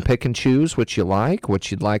list and pick and choose what you like, what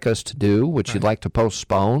you'd like us to do, what you'd like to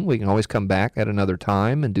postpone. We can always come back at another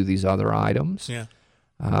time and do these other items. Yeah.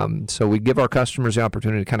 So we give our customers the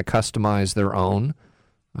opportunity to kind of customize their own.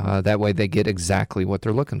 That way they get exactly what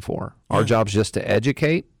they're looking for. Our job's just to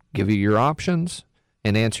educate, give you your options,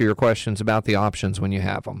 and answer your questions about the options when you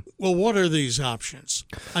have them. Well, what are these options?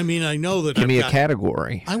 I mean, I know that Give me a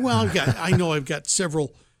category. I know I've got several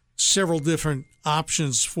different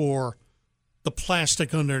options for the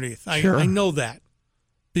plastic underneath. Sure. I know that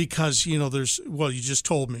because, you know, you just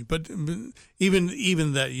told me, but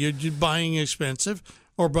even that you're buying expensive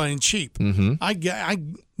or buying cheap. Mm-hmm. I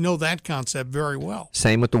know that concept very well.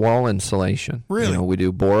 Same with the wall insulation. Really? You know, we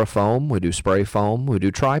do Borofoam, we do spray foam, we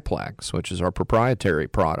do Triplex, which is our proprietary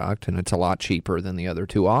product, and it's a lot cheaper than the other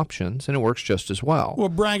 2 options, and it works just as well. Well,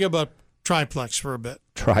 brag about Triplex for a bit.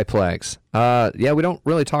 Triplex. Yeah, we don't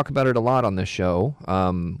really talk about it a lot on this show.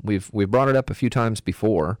 We've brought it up a few times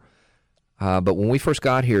before. But when we first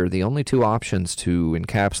got here, the only 2 options to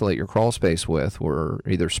encapsulate your crawl space with were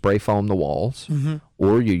either spray foam the walls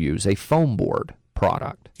or you use a foam board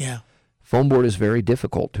product. Yeah. Foam board is very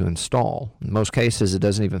difficult to install. In most cases, it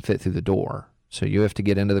doesn't even fit through the door. So you have to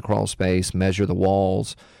get into the crawl space, measure the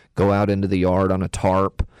walls, go out into the yard on a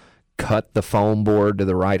tarp, cut the foam board to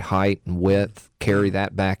the right height and width, carry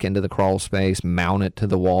that back into the crawl space, mount it to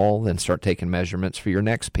the wall, then start taking measurements for your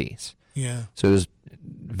next piece. Yeah. So it was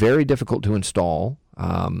very difficult to install,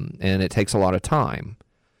 and it takes a lot of time.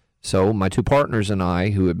 So my 2 partners and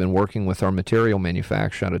I, who have been working with our material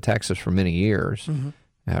manufacturer out of Texas for many years,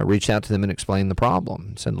 reached out to them and explained the problem.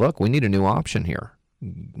 And said, look, we need a new option here.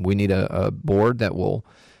 We need a board that will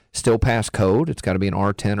still pass code. It's got to be an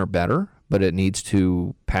R10 or better, but it needs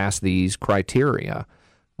to pass these criteria.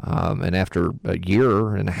 And after a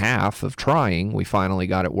year and a half of trying, we finally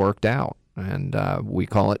got it worked out. And we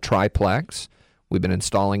call it Triplex. We've been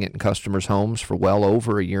installing it in customers' homes for well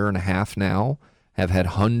over a year and a half now. Have had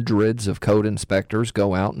hundreds of code inspectors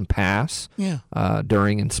go out and pass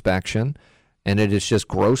during inspection. And it is just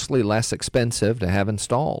grossly less expensive to have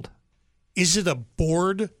installed. Is it a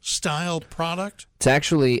board-style product? It's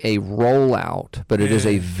actually a rollout, but it is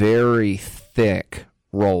a very thick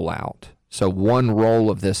rollout. So one roll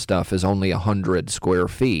of this stuff is only 100 square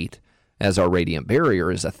feet, as our radiant barrier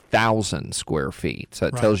is 1,000 square feet. So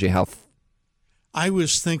it tells you how... I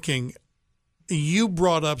was thinking, you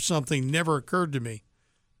brought up something never occurred to me,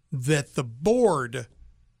 that the board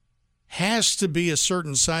has to be a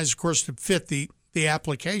certain size, of course, to fit the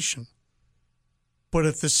application. But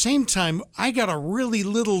at the same time, I got a really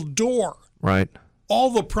little door. Right. All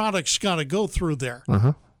the products got to go through there.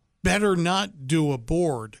 Uh-huh. Better not do a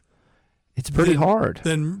board. It's pretty hard.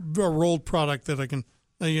 Than a rolled product that I can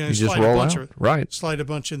you just roll out. Right. Slide a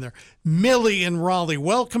bunch in there. Millie in Raleigh,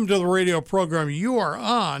 welcome to the radio program. You are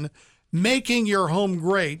on Making Your Home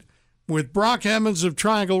Great with Brock Emmons of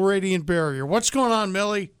Triangle Radiant Barrier. What's going on,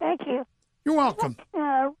 Millie? Thank you. You're welcome.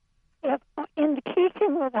 If in the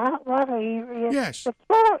kitchen with the hot water heater, Yes. the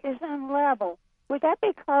floor is unlevel, would that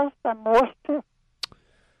be caused by moisture?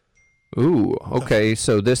 Ooh, okay.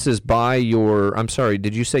 So this is by your, I'm sorry,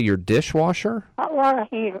 did you say your dishwasher? Hot water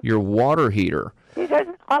heater. Your water heater.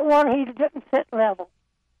 Hot water heater doesn't sit level.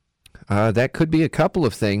 That could be a couple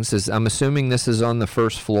of things. I'm assuming this is on the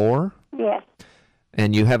first floor? Yes.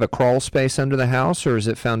 And you have a crawl space under the house, or is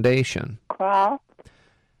it foundation? Crawl.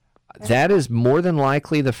 That is more than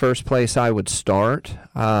likely the first place I would start.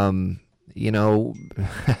 You know,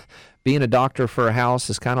 being a doctor for a house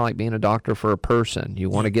is kind of like being a doctor for a person. You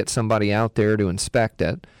want to get somebody out there to inspect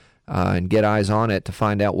it and get eyes on it to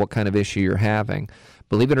find out what kind of issue you're having.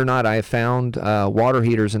 Believe it or not, I have found water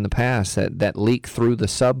heaters in the past that leak through the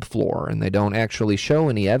subfloor, and they don't actually show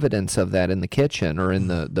any evidence of that in the kitchen or in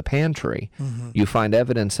the pantry. Mm-hmm. You find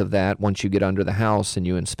evidence of that once you get under the house and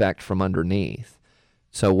you inspect from underneath.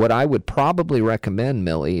 So what I would probably recommend,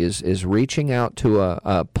 Millie, is reaching out to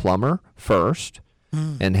a plumber first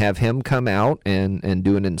and have him come out and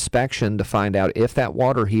do an inspection to find out if that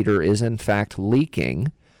water heater is in fact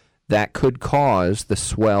leaking. That could cause the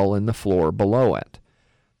swell in the floor below it.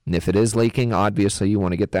 And if it is leaking, obviously you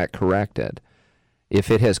want to get that corrected. If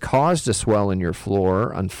it has caused a swell in your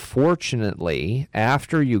floor, unfortunately,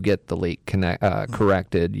 after you get the leak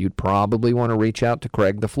corrected, you'd probably want to reach out to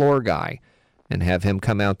Cregg, the floor guy, and have him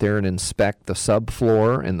come out there and inspect the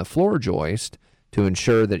subfloor and the floor joist to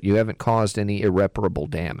ensure that you haven't caused any irreparable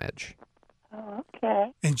damage. Oh,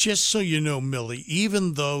 okay. And just so you know, Millie,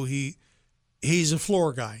 even though he's a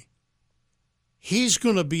floor guy, he's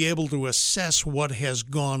going to be able to assess what has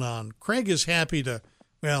gone on. Cregg is happy to,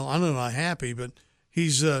 well, I don't know, happy, but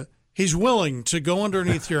he's willing to go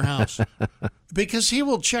underneath your house because he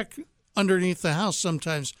will check underneath the house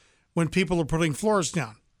sometimes when people are putting floors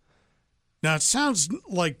down. Now, it sounds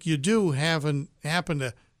like you do happen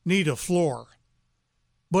to need a floor.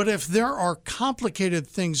 But if there are complicated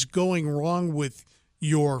things going wrong with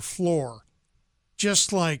your floor,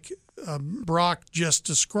 just like Brock just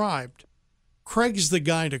described, Craig's the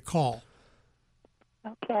guy to call.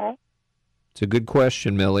 Okay. It's a good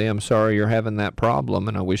question, Millie. I'm sorry you're having that problem,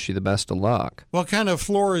 and I wish you the best of luck. What kind of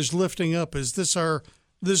floor is lifting up? Is this our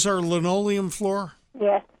linoleum floor?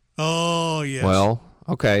 Yes. Oh, yes. Well,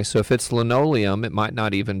 okay, so if it's linoleum, it might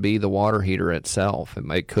not even be the water heater itself.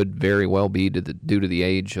 It could very well be due to the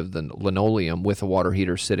age of the linoleum with a water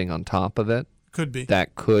heater sitting on top of it. Could be.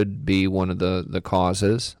 That could be one of the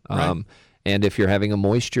causes. Right. And if you're having a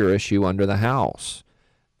moisture issue under the house,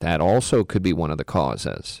 that also could be one of the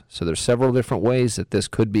causes. So there's several different ways that this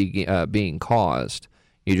could be being caused.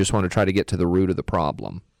 You just want to try to get to the root of the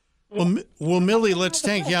problem. Well, Millie, let's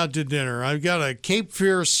take you out to dinner. I've got a Cape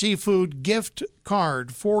Fear Seafood gift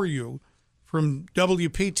card for you from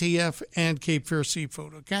WPTF and Cape Fear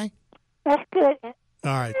Seafood, okay? That's good. All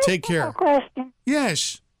right, take care. One question.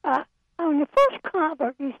 Yes. On your first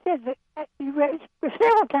convert, you said that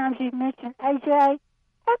several times you mentioned AJ.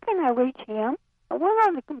 How can I reach him? I went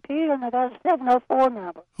on the computer and I got a 704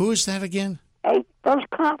 number. Who is that again? First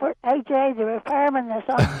Comfort, AJ, the repairman that's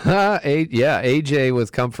on. AJ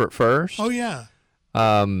with Comfort First. Oh, yeah.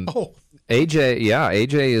 AJ,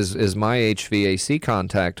 AJ is my HVAC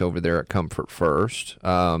contact over there at Comfort First.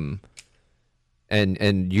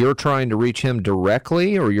 And you're trying to reach him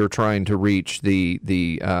directly, or you're trying to reach the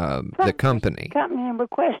company? Company and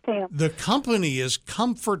request him. The company is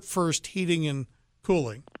Comfort First Heating and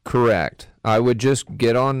cooling. Correct. I would just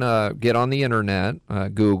get on the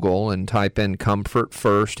internet, Google, and type in Comfort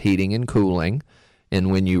First Heating and Cooling. And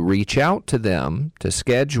when you reach out to them to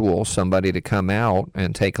schedule somebody to come out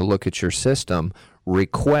and take a look at your system,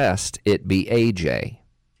 request it be AJ.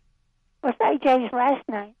 What's AJ's last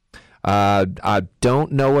name? I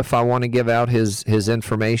don't know if I want to give out his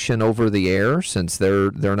information over the air since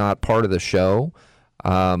they're not part of the show.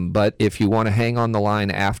 But if you want to hang on the line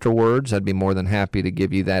afterwards, I'd be more than happy to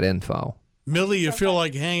give you that info. Millie, you feel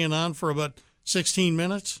like hanging on for about 16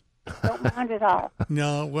 minutes? Don't mind at all.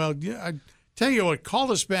 No, well, I tell you what,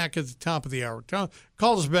 call us back at the top of the hour.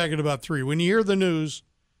 Call us back at about 3. When you hear the news,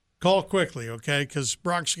 call quickly, okay? Because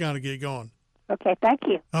Brock's got to get going. Okay, thank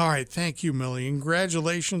you. All right, thank you, Millie.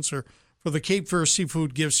 Congratulations for the Cape Fear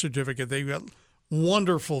Seafood Gift Certificate. They've got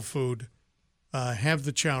wonderful food. Have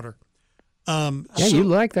the chowder. You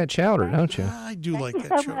like that chowder, don't you? I do like Thank you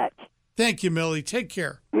that so chowder. much. Thank you, Millie. Take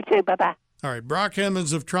care. You too. Bye-bye. All right, Brock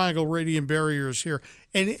Emmons of Triangle Radiant Barriers here.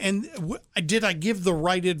 And did I give the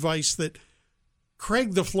right advice that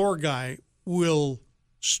Cregg, the floor guy, will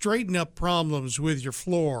straighten up problems with your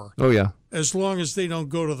floor? Oh, yeah. As long as they don't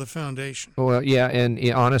go to the foundation. Well, yeah, and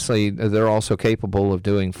honestly, they're also capable of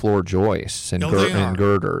doing floor joists and, and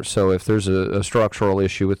girders. So if there's a structural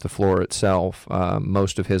issue with the floor itself,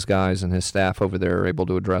 most of his guys and his staff over there are able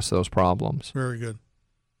to address those problems. Very good.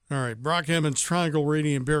 All right, Brock Emmons, Triangle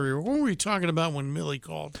Radiant Barrier. What were we talking about when Millie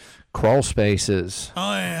called? Crawl spaces.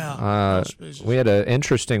 Oh, yeah. Crawl spaces. We had an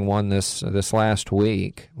interesting one this last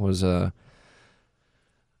week. Was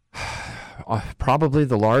probably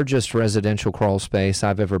the largest residential crawl space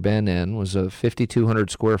I've ever been in. Was a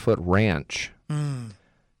 5,200 square foot ranch, and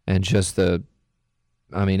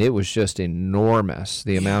it was just enormous.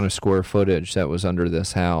 The amount of square footage that was under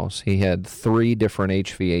this house. He had 3 different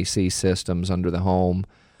HVAC systems under the home.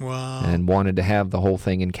 Wow. And wanted to have the whole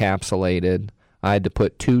thing encapsulated. I had to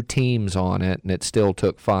put 2 teams on it, and it still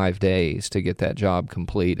took 5 days to get that job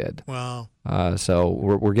completed. Wow. So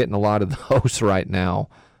we're getting a lot of those right now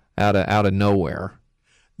out of nowhere.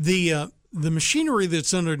 The machinery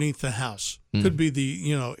that's underneath the house could be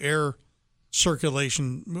the air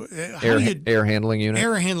circulation, air handling unit.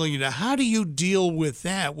 Air handling unit. How do you deal with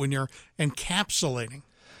that when you're encapsulating?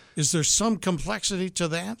 Is there some complexity to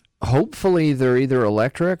that? Hopefully, they're either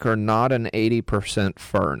electric or not an 80%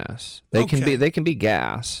 furnace. They can be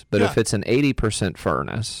gas, but if it's an 80%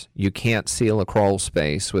 furnace, you can't seal a crawl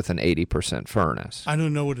space with an 80% furnace. I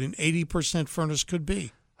don't know what an 80% furnace could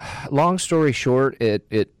be. Long story short,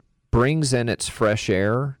 it brings in its fresh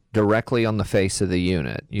air directly on the face of the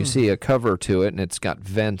unit. You see a cover to it, and it's got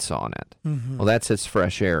vents on it. Well, that's its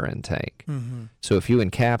fresh air intake. So if you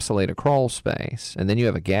encapsulate a crawl space, and then you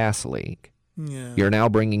have a gas leak, you're now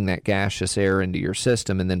bringing that gaseous air into your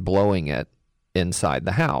system and then blowing it inside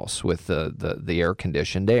the house with the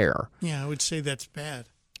air-conditioned air. Yeah, I would say that's bad.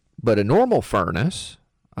 But a normal furnace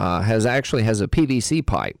has a PVC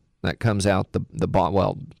pipe that comes out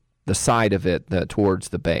the side of it towards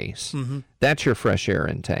the base. That's your fresh air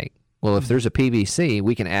intake. Well, if there's a PVC,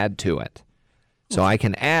 we can add to it. So I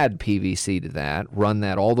can add PVC to that, run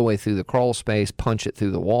that all the way through the crawl space, punch it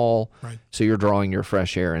through the wall, so you're drawing your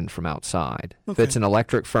fresh air in from outside. If it's an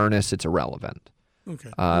electric furnace, it's irrelevant.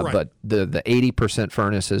 But the 80%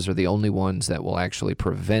 furnaces are the only ones that will actually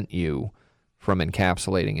prevent you from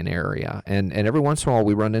encapsulating an area. And every once in a while,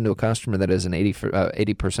 we run into a customer that has an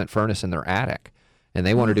 80% furnace in their attic, and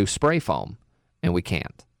they want to do spray foam, and we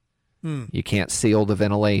can't. You can't seal the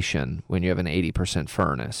ventilation when you have an 80%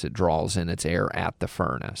 furnace. It draws in its air at the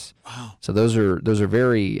furnace. Wow. So those are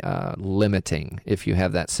very limiting. If you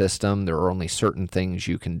have that system, there are only certain things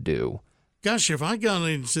you can do. Gosh, if I got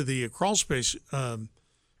into the crawl space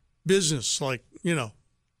business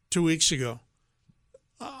 2 weeks ago,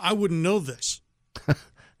 I wouldn't know this.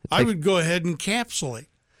 I would go ahead and encapsulate.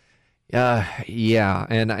 Yeah,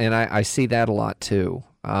 and I see that a lot too.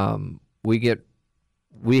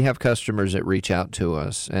 We have customers that reach out to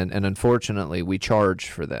us, and unfortunately, we charge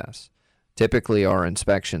for this. Typically, our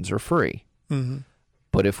inspections are free.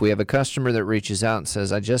 But if we have a customer that reaches out and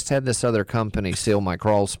says, I just had this other company seal my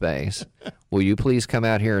crawl space, will you please come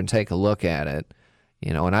out here and take a look at it?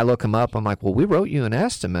 And I look them up. I'm like, well, we wrote you an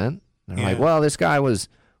estimate. And they're like, well, this guy was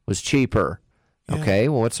cheaper. Okay,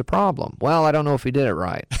 well, what's the problem? Well, I don't know if he did it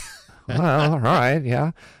right. Well, all right,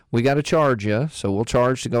 yeah. We got to charge you, so we'll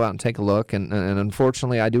charge to go out and take a look. And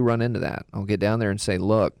unfortunately, I do run into that. I'll get down there and say,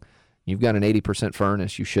 look, you've got an 80%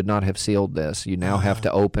 furnace. You should not have sealed this. You now have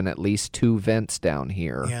to open at least 2 vents down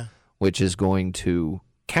here, which is going to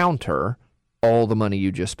counter all the money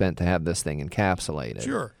you just spent to have this thing encapsulated.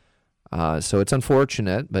 Sure. So it's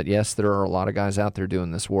unfortunate, but yes, there are a lot of guys out there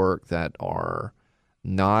doing this work that are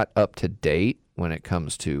not up to date when it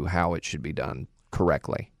comes to how it should be done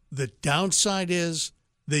correctly. The downside is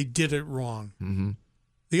they did it wrong. Mm-hmm.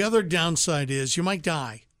 The other downside is you might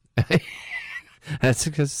die. That's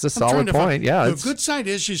a solid point. Yeah, the good side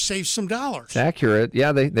is you save some dollars. It's accurate.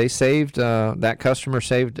 Yeah, they saved, that customer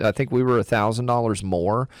saved, I think we were $1,000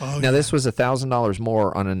 more. Now, this was $1,000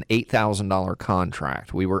 more on an $8,000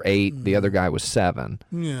 contract. We were $8,000, the other guy was $7,000.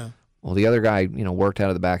 Yeah. Well, the other guy, worked out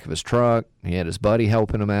of the back of his truck. He had his buddy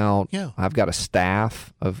helping him out. Yeah. I've got a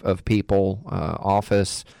staff of people,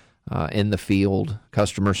 office, in the field,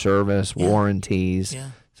 customer service, warranties. Yeah.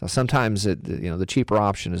 So sometimes the cheaper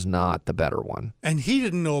option is not the better one. And he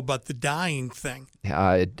didn't know about the dying thing.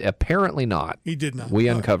 Apparently not. He did not. We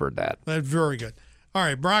uncovered that. That's very good. All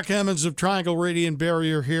right, Brock Emmons of Triangle Radiant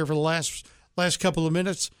Barrier here for the last couple of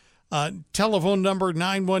minutes. Telephone number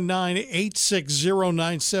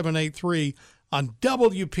 919-860-9783 on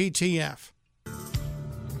WPTF.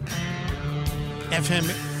 FM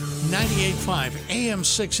 98.5, AM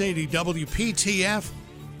 680, WPTF,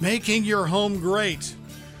 making your home great.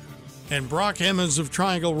 And Brock Emmons of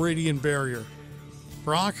Triangle Radiant Barrier.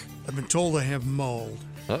 Brock, I've been told I have mold.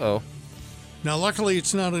 Uh-oh. Now, luckily,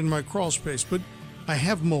 it's not in my crawl space, but I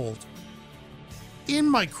have mold. In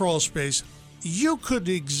my crawl space, you could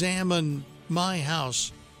examine my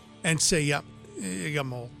house and say, yep, you got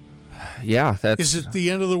mold. Yeah, that's... Is it the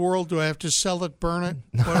end of the world? Do I have to sell it, burn it,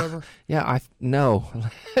 whatever? Yeah, no,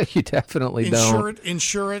 you definitely don't.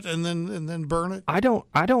 Insure it, and then burn it. I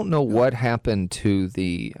don't know what happened to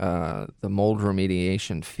the mold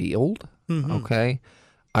remediation field. Mm-hmm. Okay,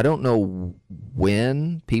 I don't know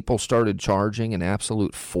when people started charging an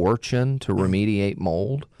absolute fortune to remediate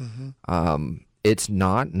mold. Mm-hmm. It's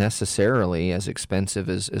not necessarily as expensive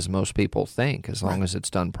as most people think, as long as it's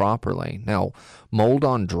done properly. Now, mold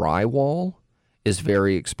on drywall is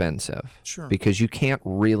very expensive. Sure. Because you can't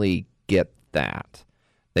really get that.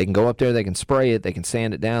 They can go up there, they can spray it, they can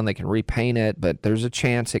sand it down, they can repaint it, but there's a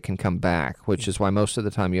chance it can come back, which is why most of the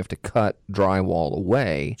time you have to cut drywall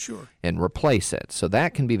away and replace it. So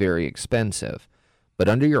that can be very expensive. But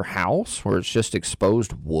under your house, where it's just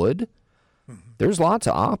exposed wood, there's lots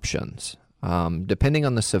of options. Depending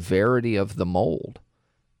on the severity of the mold.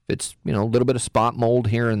 If it's, a little bit of spot mold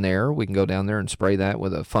here and there, we can go down there and spray that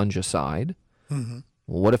with a fungicide. Mm-hmm.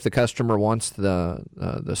 Well, what if the customer wants the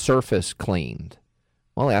surface cleaned?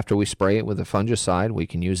 Well, after we spray it with a fungicide, we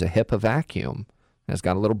can use a HIPAA vacuum. It's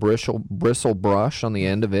got a little bristle brush on the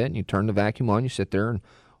end of it, and you turn the vacuum on, you sit there and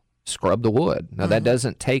scrub the wood. Now, that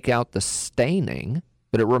doesn't take out the staining,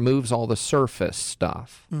 but it removes all the surface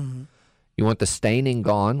stuff. Mm-hmm. You want the staining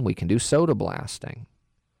gone, we can do soda blasting.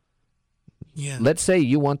 Yeah. Let's say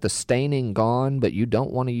you want the staining gone, but you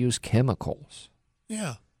don't want to use chemicals.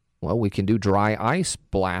 Yeah. Well, we can do dry ice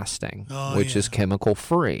blasting, which is chemical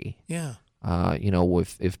free. Yeah.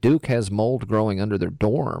 If Duke has mold growing under their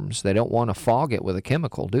dorms, they don't want to fog it with a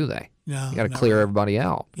chemical, do they? No. You got to clear everybody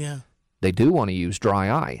out. Yeah. They do want to use dry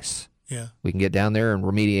ice. Yeah. We can get down there and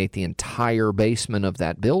remediate the entire basement of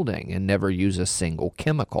that building and never use a single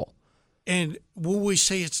chemical. And when we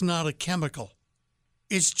say it's not a chemical,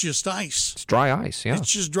 it's just ice. It's dry ice, yeah.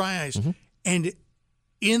 It's just dry ice. Mm-hmm. And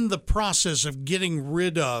in the process of getting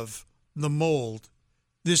rid of the mold,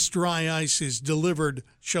 this dry ice is delivered,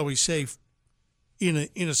 shall we say, in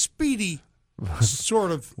a speedy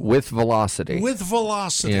sort of... With velocity. With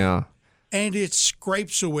velocity. Yeah. And it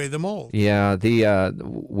scrapes away the mold. Yeah, we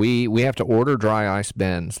have to order dry ice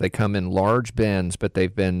bins. They come in large bins, but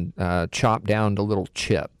they've been chopped down to little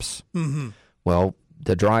chips. Mm-hmm. Well,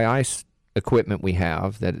 the dry ice equipment we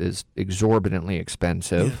have that is exorbitantly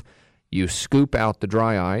expensive, you scoop out the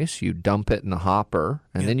dry ice, you dump it in the hopper,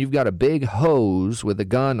 and then you've got a big hose with a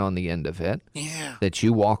gun on the end of it that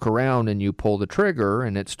you walk around and you pull the trigger,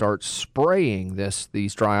 and it starts spraying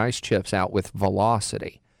these dry ice chips out with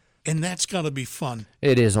velocity. And that's going to be fun.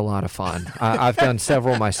 It is a lot of fun. I've done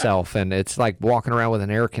several myself, and it's like walking around with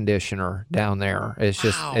an air conditioner down there. It's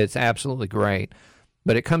just, it's absolutely great.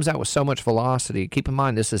 But it comes out with so much velocity. Keep in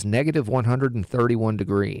mind, this is negative 131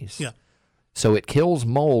 degrees. Yeah. So it kills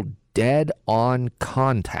mold dead on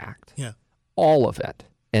contact. Yeah. All of it.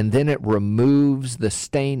 And then it removes the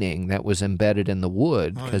staining that was embedded in the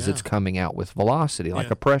wood because it's coming out with velocity,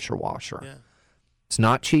 like a pressure washer. Yeah. It's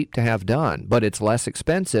not cheap to have done, but it's less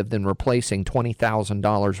expensive than replacing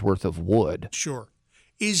 $20,000 worth of wood. Sure.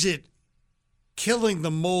 Is it killing the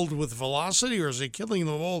mold with velocity, or is it killing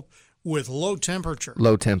the mold with low temperature?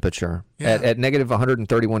 Low temperature. Yeah. At negative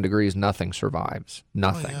 131 degrees, nothing survives.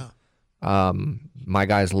 Nothing. My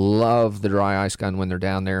guys love the dry ice gun when they're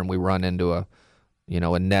down there and we run into a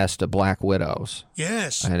nest of black widows.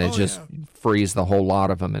 Yes. And it just frees the whole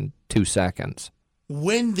lot of them in 2 seconds.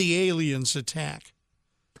 When the aliens attack,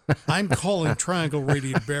 I'm calling Triangle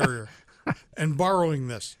Radiant Barrier and borrowing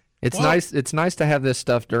this. It's nice. It's nice to have this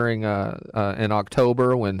stuff during in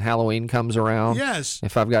October when Halloween comes around. Yes.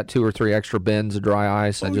 If I've got 2 or 3 extra bins of dry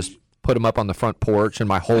ice, I just put them up on the front porch, and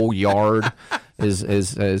my whole yard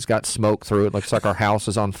is got smoke through it. Looks like our house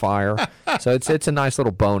is on fire. So it's a nice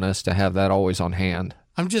little bonus to have that always on hand.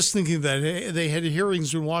 I'm just thinking that they had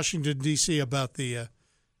hearings in Washington D.C. about the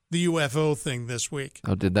UFO thing this week.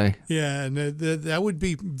 Oh, did they? Yeah, and that would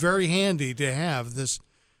be very handy to have this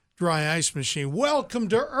dry ice machine. Welcome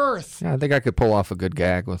to Earth. Yeah, I think I could pull off a good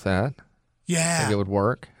gag with that. Yeah. I think it would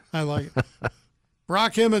work. I like it.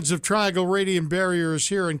 Brock Emmons of Triangle Radiant Barrier is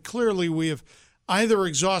here, and clearly we have either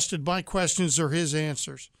exhausted my questions or his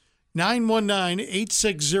answers.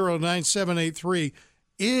 919-860-9783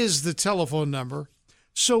 is the telephone number.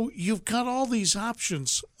 So you've got all these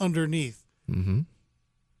options underneath. Mm-hmm.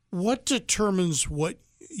 What determines what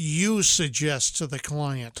you suggest to the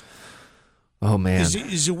client? Oh, man.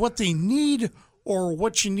 Is it what they need or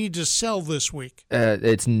what you need to sell this week?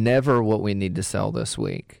 It's never what we need to sell this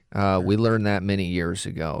week. We learned that many years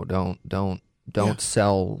ago. Don't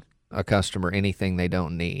sell a customer anything they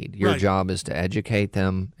don't need. Your job is to educate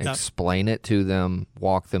them, explain it to them,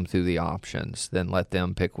 walk them through the options, then let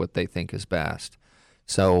them pick what they think is best.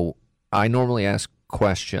 So I normally ask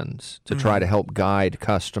questions to try to help guide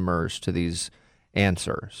customers to these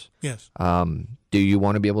answers. Yes. Do you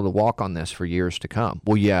want to be able to walk on this for years to come?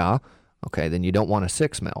 Well, yeah. Okay, then you don't want a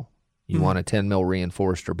 6 mil. You want a 10 mil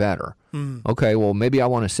reinforced or better. Okay, well, maybe I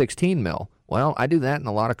want a 16 mil. Well, I do that in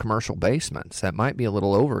a lot of commercial basements. That might be a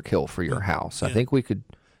little overkill for your house. I think we could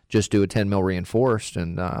just do a 10 mil reinforced,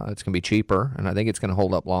 and it's going to be cheaper, and I think it's going to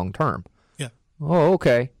hold up long term. Yeah. Oh,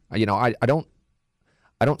 okay. I don't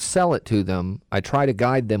sell it to them. I try to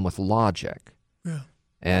guide them with logic. Yeah.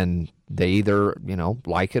 And they either,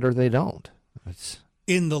 like it or they don't.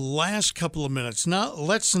 In the last couple of minutes,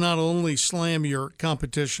 let's not only slam your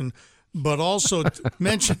competition, but also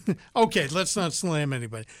mention, okay, let's not slam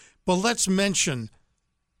anybody, but let's mention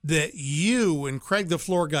that you and Cregg the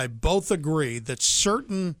Floor Guy both agree that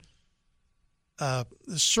certain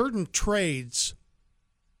trades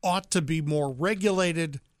ought to be more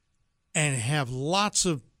regulated and have lots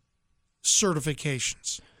of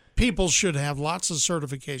certifications. People should have lots of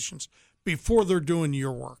certifications before they're doing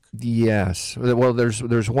your work. Yes. Well,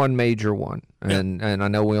 there's one major one, and I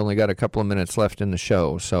know we only got a couple of minutes left in the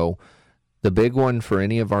show. So the big one for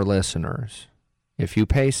any of our listeners, if you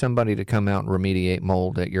pay somebody to come out and remediate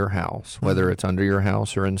mold at your house, whether it's under your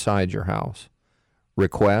house or inside your house,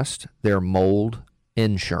 request their mold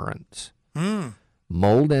insurance.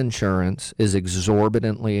 Mold insurance is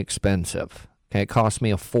exorbitantly expensive. Okay, it costs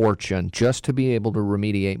me a fortune just to be able to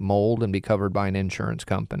remediate mold and be covered by an insurance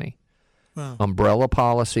company. Wow. Umbrella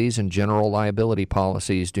policies and general liability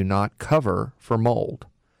policies do not cover for mold.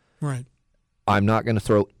 Right. I'm not going to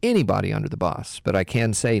throw anybody under the bus, but I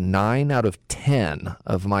can say 9 out of 10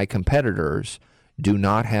 of my competitors do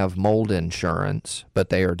not have mold insurance, but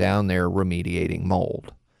they are down there remediating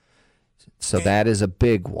mold. So that is a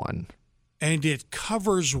big one. And it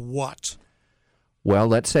covers what? Well,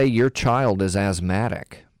 let's say your child is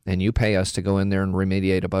asthmatic, and you pay us to go in there and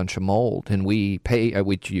remediate a bunch of mold, and we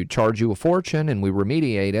charge you a fortune, and we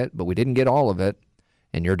remediate it, but we didn't get all of it,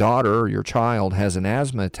 and your daughter or your child has an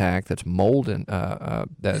asthma attack that's mold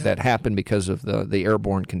that happened because of the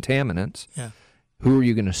airborne contaminants. Yeah. Who are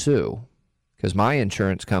you going to sue? Because my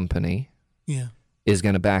insurance company is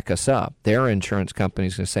going to back us up. Their insurance company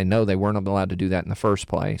is going to say, no, they weren't allowed to do that in the first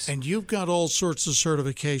place. And you've got all sorts of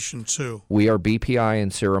certification, too. We are BPI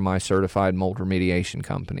and CIRAMI certified mold remediation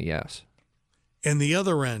company, yes. And the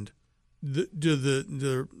other end,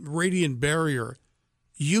 the Radiant Barrier,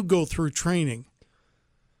 you go through training.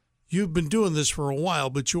 You've been doing this for a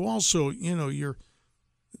while, but you also,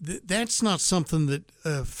 that's not something that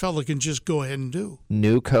a fella can just go ahead and do.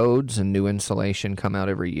 New codes and new insulation come out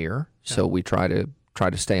every year, so we try to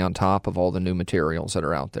stay on top of all the new materials that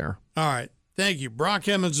are out there. All right. Thank you. Brock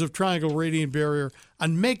Emmons of Triangle Radiant Barrier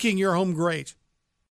on making your home great.